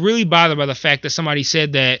 I was really bothered by the fact that somebody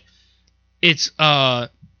said that it's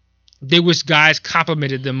they wish guys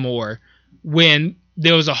complimented them more, when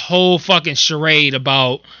there was a whole fucking charade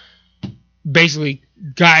about basically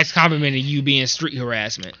guys complimenting you being street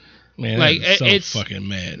harassment. Man, like, it's fucking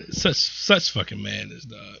mad. Such fucking madness,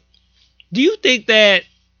 dog. Do you think that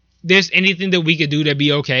there's anything that we could do that'd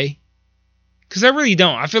be okay? Because I really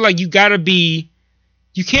don't. I feel like you can't be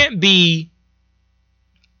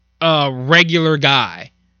a regular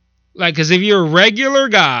guy. Like, because if you're a regular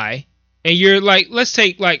guy and you're like, let's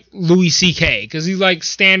take like Louis C.K., because he's like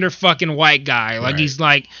standard fucking white guy. Like, right. He's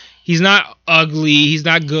like, He's not ugly. He's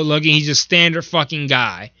not good looking. He's just standard fucking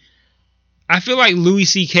guy. I feel like Louis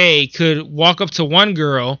C.K. could walk up to one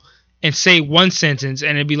girl and say one sentence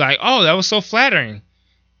and it'd be like, oh, that was so flattering.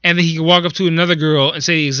 And then he could walk up to another girl and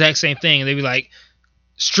say the exact same thing and they'd be like,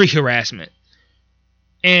 street harassment.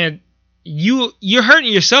 And you're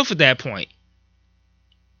hurting yourself at that point.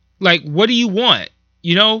 Like, what do you want?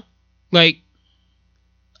 You know? Like,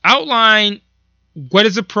 outline what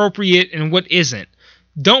is appropriate and what isn't.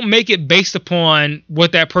 Don't make it based upon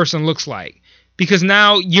what that person looks like. Because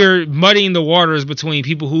now you're muddying the waters between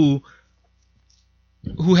people who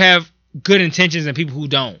have good intentions and people who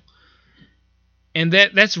don't. And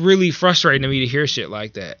that's really frustrating to me to hear shit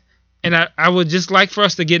like that. And I would just like for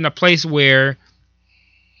us to get in a place where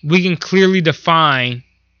we can clearly define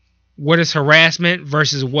what is harassment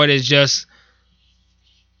versus what is just,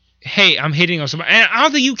 hey, I'm hitting on somebody. And I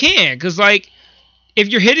don't think you can. Because, like, if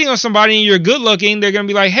you're hitting on somebody and you're good looking, they're going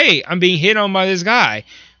to be like, hey, I'm being hit on by this guy.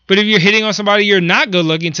 But if you're hitting on somebody you're not good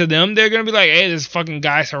looking to them, they're going to be like, hey, this fucking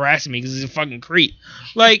guy's harassing me because he's a fucking creep.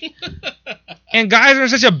 Like, and guys are in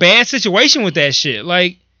such a bad situation with that shit.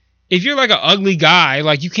 Like, if you're like an ugly guy,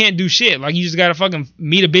 like, you can't do shit. Like, you just got to fucking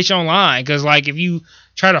meet a bitch online. Because, like, if you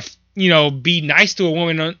try to, you know, be nice to a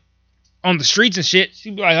woman on the streets and shit,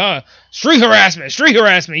 she'd be like, street harassment.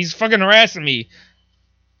 He's fucking harassing me.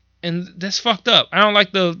 And that's fucked up. I don't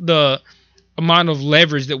like the amount of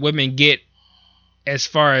leverage that women get as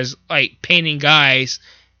far as, like, painting guys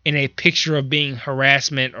in a picture of being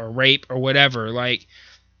harassment or rape or whatever. Like,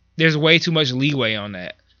 there's way too much leeway on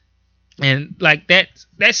that. And, like, that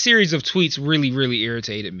series of tweets really, really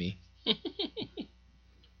irritated me.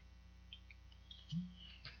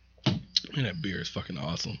 And that beer is fucking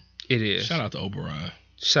awesome. It is. Shout out to Oberon.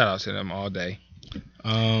 Shout out to them all day.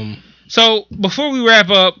 So before we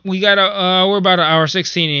wrap up, we gotta we're about an hour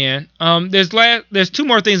 16 in. There's two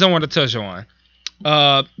more things I want to touch on.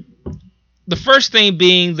 The first thing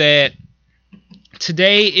being that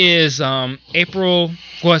today is April.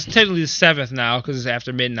 Well, it's technically the 7th now because it's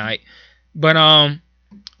after midnight. But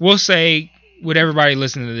we'll say with everybody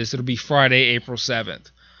listening to this, it'll be Friday, April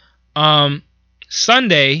 7th.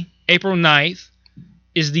 Sunday, April 9th,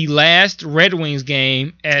 is the last Red Wings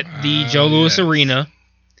game at the Joe Louis Arena.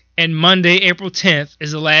 And Monday, April 10th,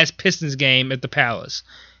 is the last Pistons game at the Palace.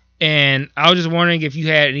 And I was just wondering if you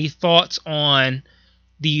had any thoughts on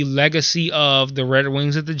the legacy of the Red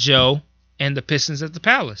Wings at the Joe and the Pistons at the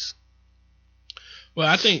Palace. Well,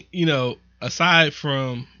 I think, you know, aside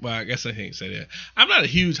from, well, I guess I can't say that. I'm not a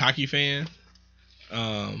huge hockey fan.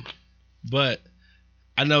 But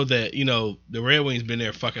I know that, you know, the Red Wings been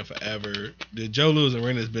there fucking forever. The Joe Louis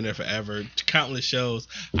Arena has been there forever. Countless shows.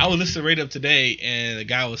 I was listening right up today, and the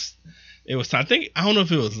guy was, I don't know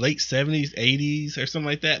if it was late 70s, 80s, or something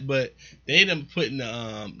like that, but they ended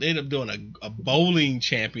up doing a bowling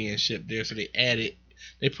championship there, so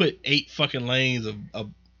they put 8 fucking lanes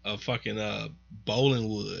of fucking bowling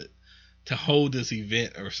wood to hold this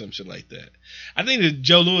event or some shit like that. I think that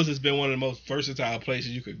Joe Louis has been one of the most versatile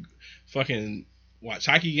places you could fucking watch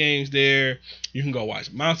hockey games there. You can go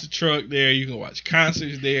watch Monster Truck there. You can watch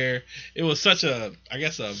concerts there. It was such a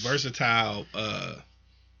versatile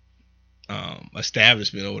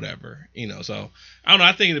establishment or whatever, you know. So I don't know.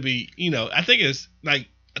 I think it'll be, you know, I think it's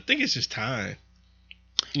just time.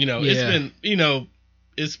 You know, Yeah. it's been, you know,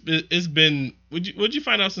 it's been. Would you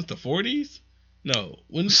find out since the 40s? No,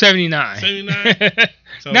 when 79. 79.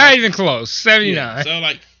 So Not even close. 79. Yeah, so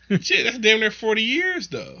like, shit, that's damn near 40 years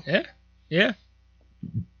though. Yeah.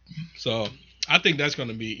 So I think that's going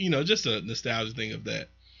to be, you know, just a nostalgia thing of that.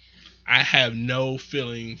 I have no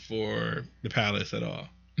feeling for the Palace at all.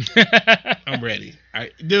 I'm ready.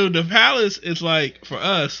 Dude, the Palace is like, for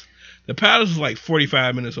us, the Palace is like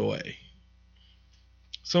 45 minutes away.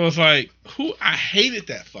 So it's like, I hated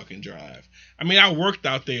that fucking drive. I mean, I worked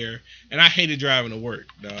out there, and I hated driving to work,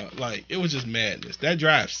 dog. Like, it was just madness. That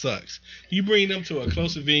drive sucks. You bring them to a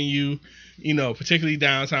closer venue, you know, particularly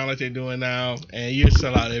downtown like they're doing now, and you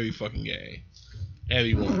sell out every fucking game.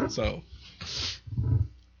 Every one. So,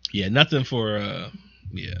 yeah, nothing for,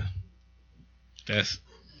 yeah. That's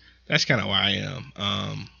kind of where I am.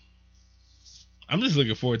 I'm just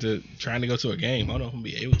looking forward to trying to go to a game. I don't know if I'm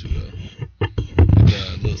going to be able to, though.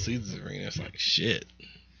 The Little Caesars Arena, it's like, shit.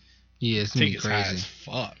 Yeah, it's gonna be Tickets high crazy. as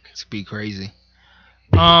fuck. It's gonna be crazy.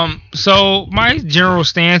 So my general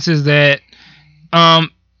stance is that I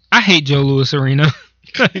hate Joe Louis Arena.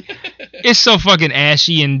 It's so fucking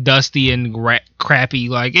ashy and dusty and crappy.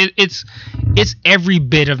 Like it's every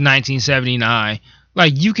bit of 1979.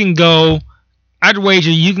 Like you can go I'd wager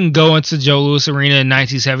you can go into Joe Louis Arena in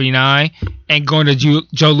 1979 and go into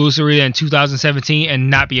Joe Louis Arena in 2017 and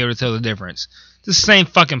not be able to tell the difference. It's the same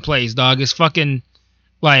fucking place, dog. It's fucking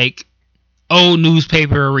like old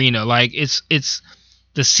newspaper arena. Like it's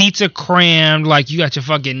the seats are crammed. Like you got your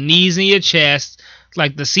fucking knees in your chest.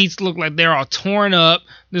 Like the seats look like they're all torn up.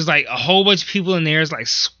 There's like a whole bunch of people in there. It's like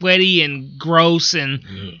sweaty and gross, and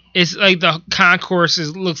it's like the concourse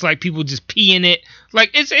looks like people just pee in it.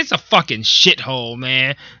 Like it's a fucking shithole,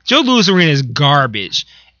 man. Joe Louis Arena is garbage,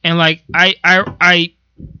 and like I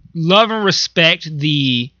love and respect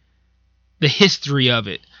the history of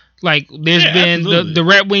it. Like there's been the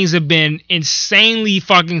Red Wings have been insanely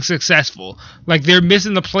fucking successful. Like they're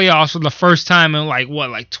missing the playoffs for the first time in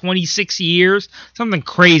like 26 years, something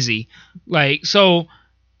crazy. Like so,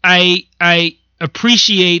 I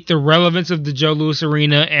appreciate the relevance of the Joe Louis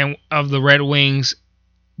Arena and of the Red Wings,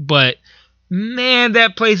 but man,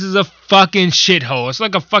 that place is a fucking shithole. It's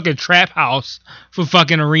like a fucking trap house for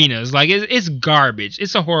fucking arenas. Like it's garbage.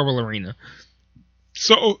 It's a horrible arena.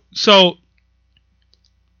 So.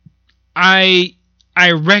 I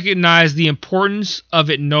recognize the importance of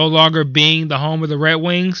it no longer being the home of the Red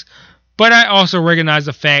Wings, but I also recognize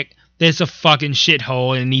the fact that it's a fucking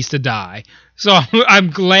shithole and it needs to die. So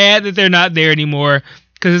I'm glad that they're not there anymore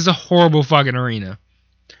because it's a horrible fucking arena.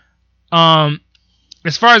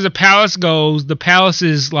 As far as the Palace goes, the Palace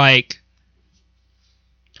is like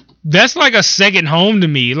that's like a second home to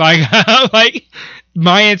me. Like like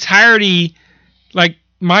my entire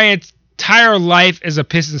life as a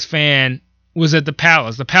Pistons fan was at the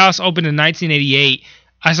Palace. The Palace opened in 1988.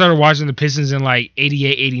 I started watching the Pistons in like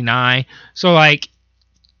 88, 89. So like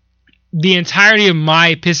the entirety of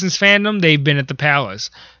my Pistons fandom, they've been at the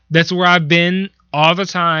Palace. That's where I've been all the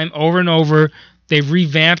time, over and over. They've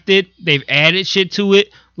revamped it. They've added shit to it.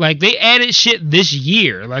 Like they added shit this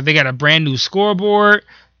year. Like they got a brand new scoreboard.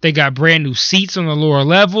 They got brand new seats on the lower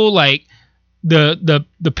level. Like the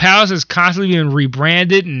Palace has constantly been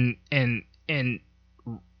rebranded and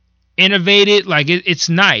innovated. Like it's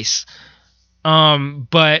nice.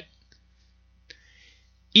 But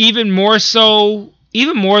even more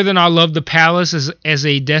than I love the Palace as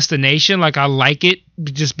a destination, like I like it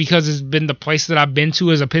just because it's been the place that I've been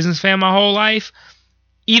to as a Pistons fan my whole life.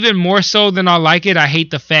 Even more so than I like it, I hate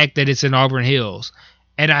the fact that it's in Auburn Hills.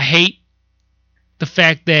 And I hate the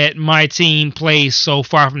fact that my team plays so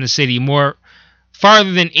far from the city,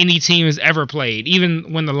 farther than any team has ever played.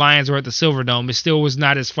 Even when the Lions were at the Silverdome, it still was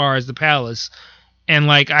not as far as the Palace. And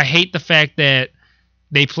like I hate the fact that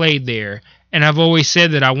they played there. And I've always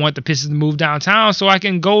said that I want the Pistons to move downtown so I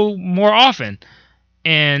can go more often.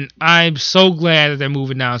 And I'm so glad that they're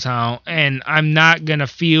moving downtown. And I'm not gonna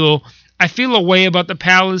I feel a way about the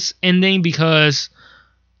Palace ending because,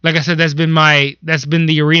 like I said, that's been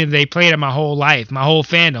the arena they played at my whole life, my whole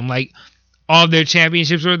fandom. Like all of their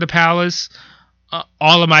championships were at the Palace.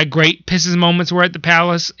 All of my great Pistons moments were at the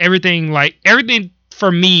Palace. Everything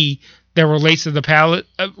for me that relates to the Palace,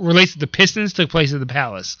 relates to the Pistons, took place at the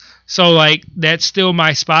Palace. So like that's still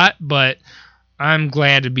my spot, but I'm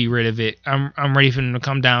glad to be rid of it. I'm ready for them to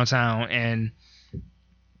come downtown, and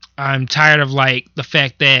I'm tired of like the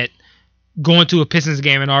fact that going to a Pistons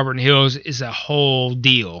game in Auburn Hills is a whole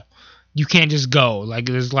deal. You can't just go. Like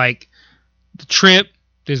there's like the trip.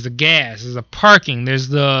 There's the gas, there's the parking, there's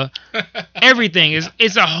the everything.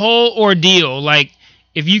 It's a whole ordeal. Like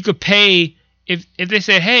if you could pay, if they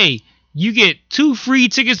said, hey, you get 2 free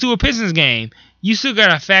tickets to a Pistons game, you still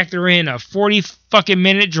gotta factor in a 40 fucking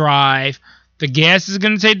minute drive. The gas is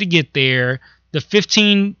gonna take to get there. I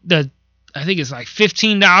think it's like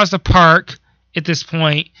 $15 to park at this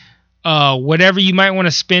point. Whatever you might want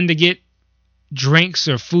to spend to get drinks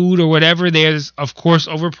or food or whatever, there's of course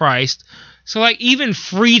overpriced. So like even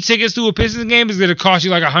free tickets to a Pistons game is gonna cost you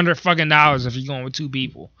like $100 fucking dollars if you're going with 2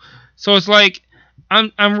 people. So it's like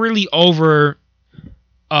I'm really over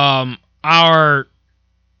our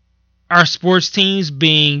sports teams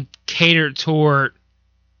being catered toward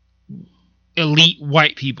elite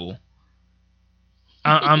white people.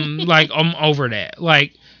 I'm over that.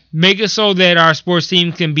 Like make it so that our sports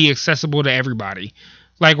team can be accessible to everybody.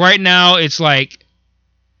 Like right now it's like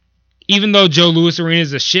even though Joe Louis Arena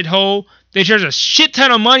is a shithole, they charge a shit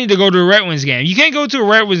ton of money to go to a Red Wings game. You can't go to a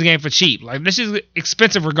Red Wings game for cheap. Like, this is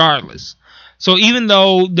expensive regardless. So even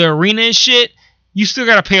though the arena is shit, you still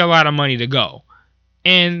got to pay a lot of money to go.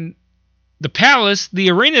 And the Palace, the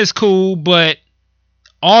arena is cool, but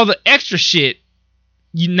all the extra shit,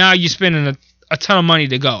 you're spending a ton of money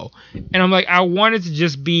to go. And I'm like, I want it to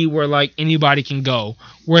just be where, like, anybody can go,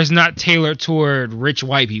 where it's not tailored toward rich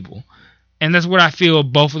white people. And that's what I feel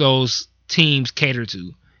both of those teams cater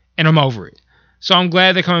to. And I'm over it. So I'm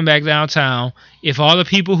glad they're coming back downtown. If all the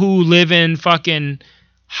people who live in fucking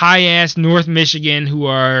high-ass North Michigan who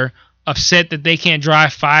are upset that they can't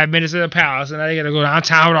drive 5 minutes to the Palace and now they got to go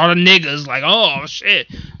downtown with all the niggas, like, oh, shit.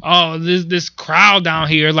 Oh, this crowd down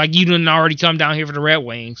here, like, you didn't already come down here for the Red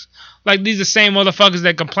Wings. Like, these are the same motherfuckers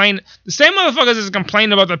that complain. The same motherfuckers that's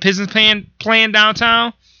complaining about the Pistons playing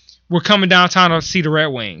downtown were coming downtown to see the Red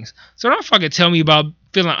Wings. So don't fucking tell me about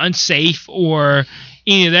feeling unsafe or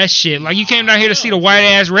any of that shit. Like, you came down here to see the white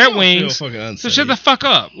ass Red Wings. So shut the fuck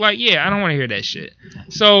up. Like, yeah, I don't want to hear that shit.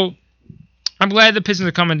 So I'm glad the Pistons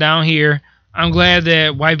are coming down here. I'm glad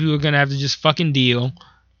that white people are gonna have to just fucking deal.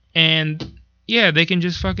 And yeah, they can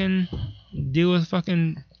just fucking deal with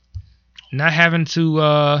fucking not having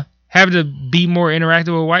to be more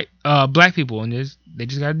interactive with black people, and they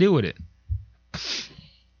just gotta deal with it.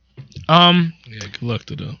 Yeah, good luck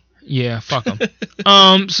to them. Yeah, fuck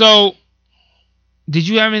them. So did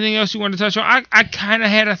you have anything else you wanted to touch on? I kind of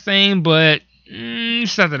had a thing, but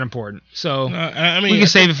it's not that important. So I mean, we can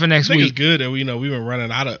save it for next week. It's good that we've been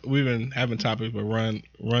running we've been having topics, but run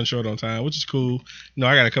short on time, which is cool.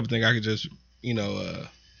 I got a couple things I could just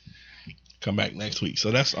come back next week,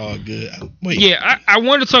 so that's all good. Wait. Yeah, I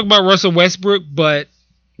wanted to talk about Russell Westbrook, but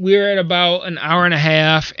we're at about an hour and a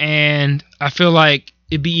half, and I feel like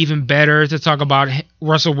it'd be even better to talk about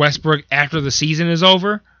Russell Westbrook after the season is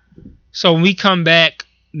over. So when we come back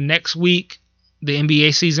next week, the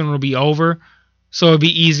NBA season will be over. So it'd be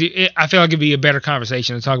easy. I feel like it'd be a better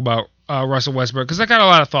conversation to talk about Russell Westbrook because I got a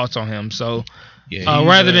lot of thoughts on him. So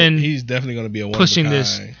rather than he's definitely going to be a pushing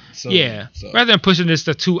this, rather than pushing this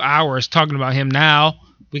to 2 hours talking about him now,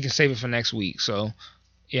 we can save it for next week. So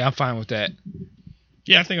yeah, I'm fine with that.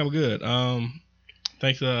 Yeah, I think I'm good.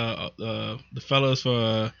 Thanks the fellas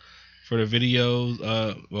for the videos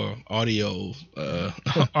or audios.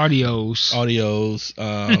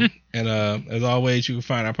 And as always, you can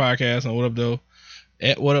find our podcast on What Up Doe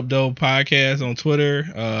at What Up Doe Podcast on Twitter,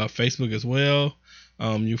 Facebook as well.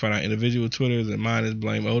 You can find our individual Twitters, and mine is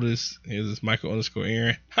Blame Otis. His is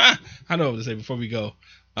Michael_Aaron. I know what to say before we go.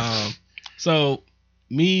 So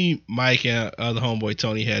me, Mike, and other homeboy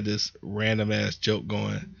Tony had this random ass joke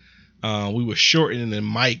going. We were shortening the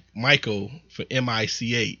Michael for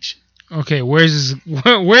MICH. Okay, where's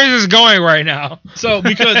this going right now? So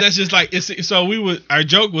because that's just like our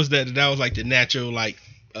joke was that was like the natural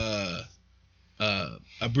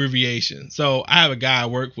abbreviation. So I have a guy I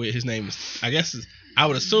work with. His name is, I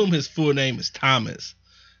would assume his full name is Thomas,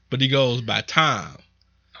 but he goes by Tom.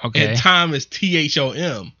 Okay. And Tom is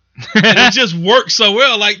THOM. And it just works so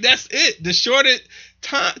well. Like, that's it. The shorted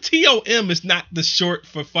TOM is not the short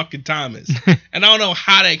for fucking Thomas. And I don't know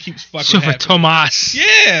how that keeps fucking short happening. for Tomas.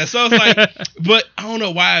 Yeah. So it's like, but I don't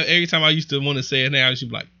know why every time I used to want to say it now, I used to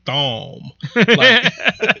be like, Thom. Like,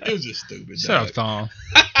 it was just stupid. Shut up, Thom.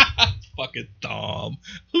 Fucking Thom.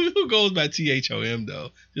 Who goes by THOM though?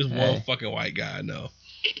 Just one fucking white guy, no.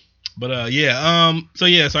 But so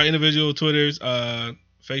our individual Twitters,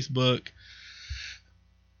 Facebook,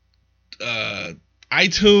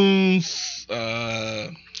 iTunes,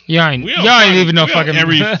 y'all ain't even know fucking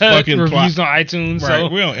every fucking reviews on iTunes. Right, so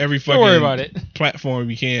we're on every fucking don't worry about it. platform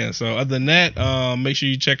we can. So other than that, make sure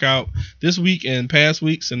you check out this week and past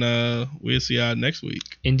weeks, and we'll see y'all next week.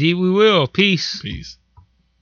 Indeed, we will. Peace.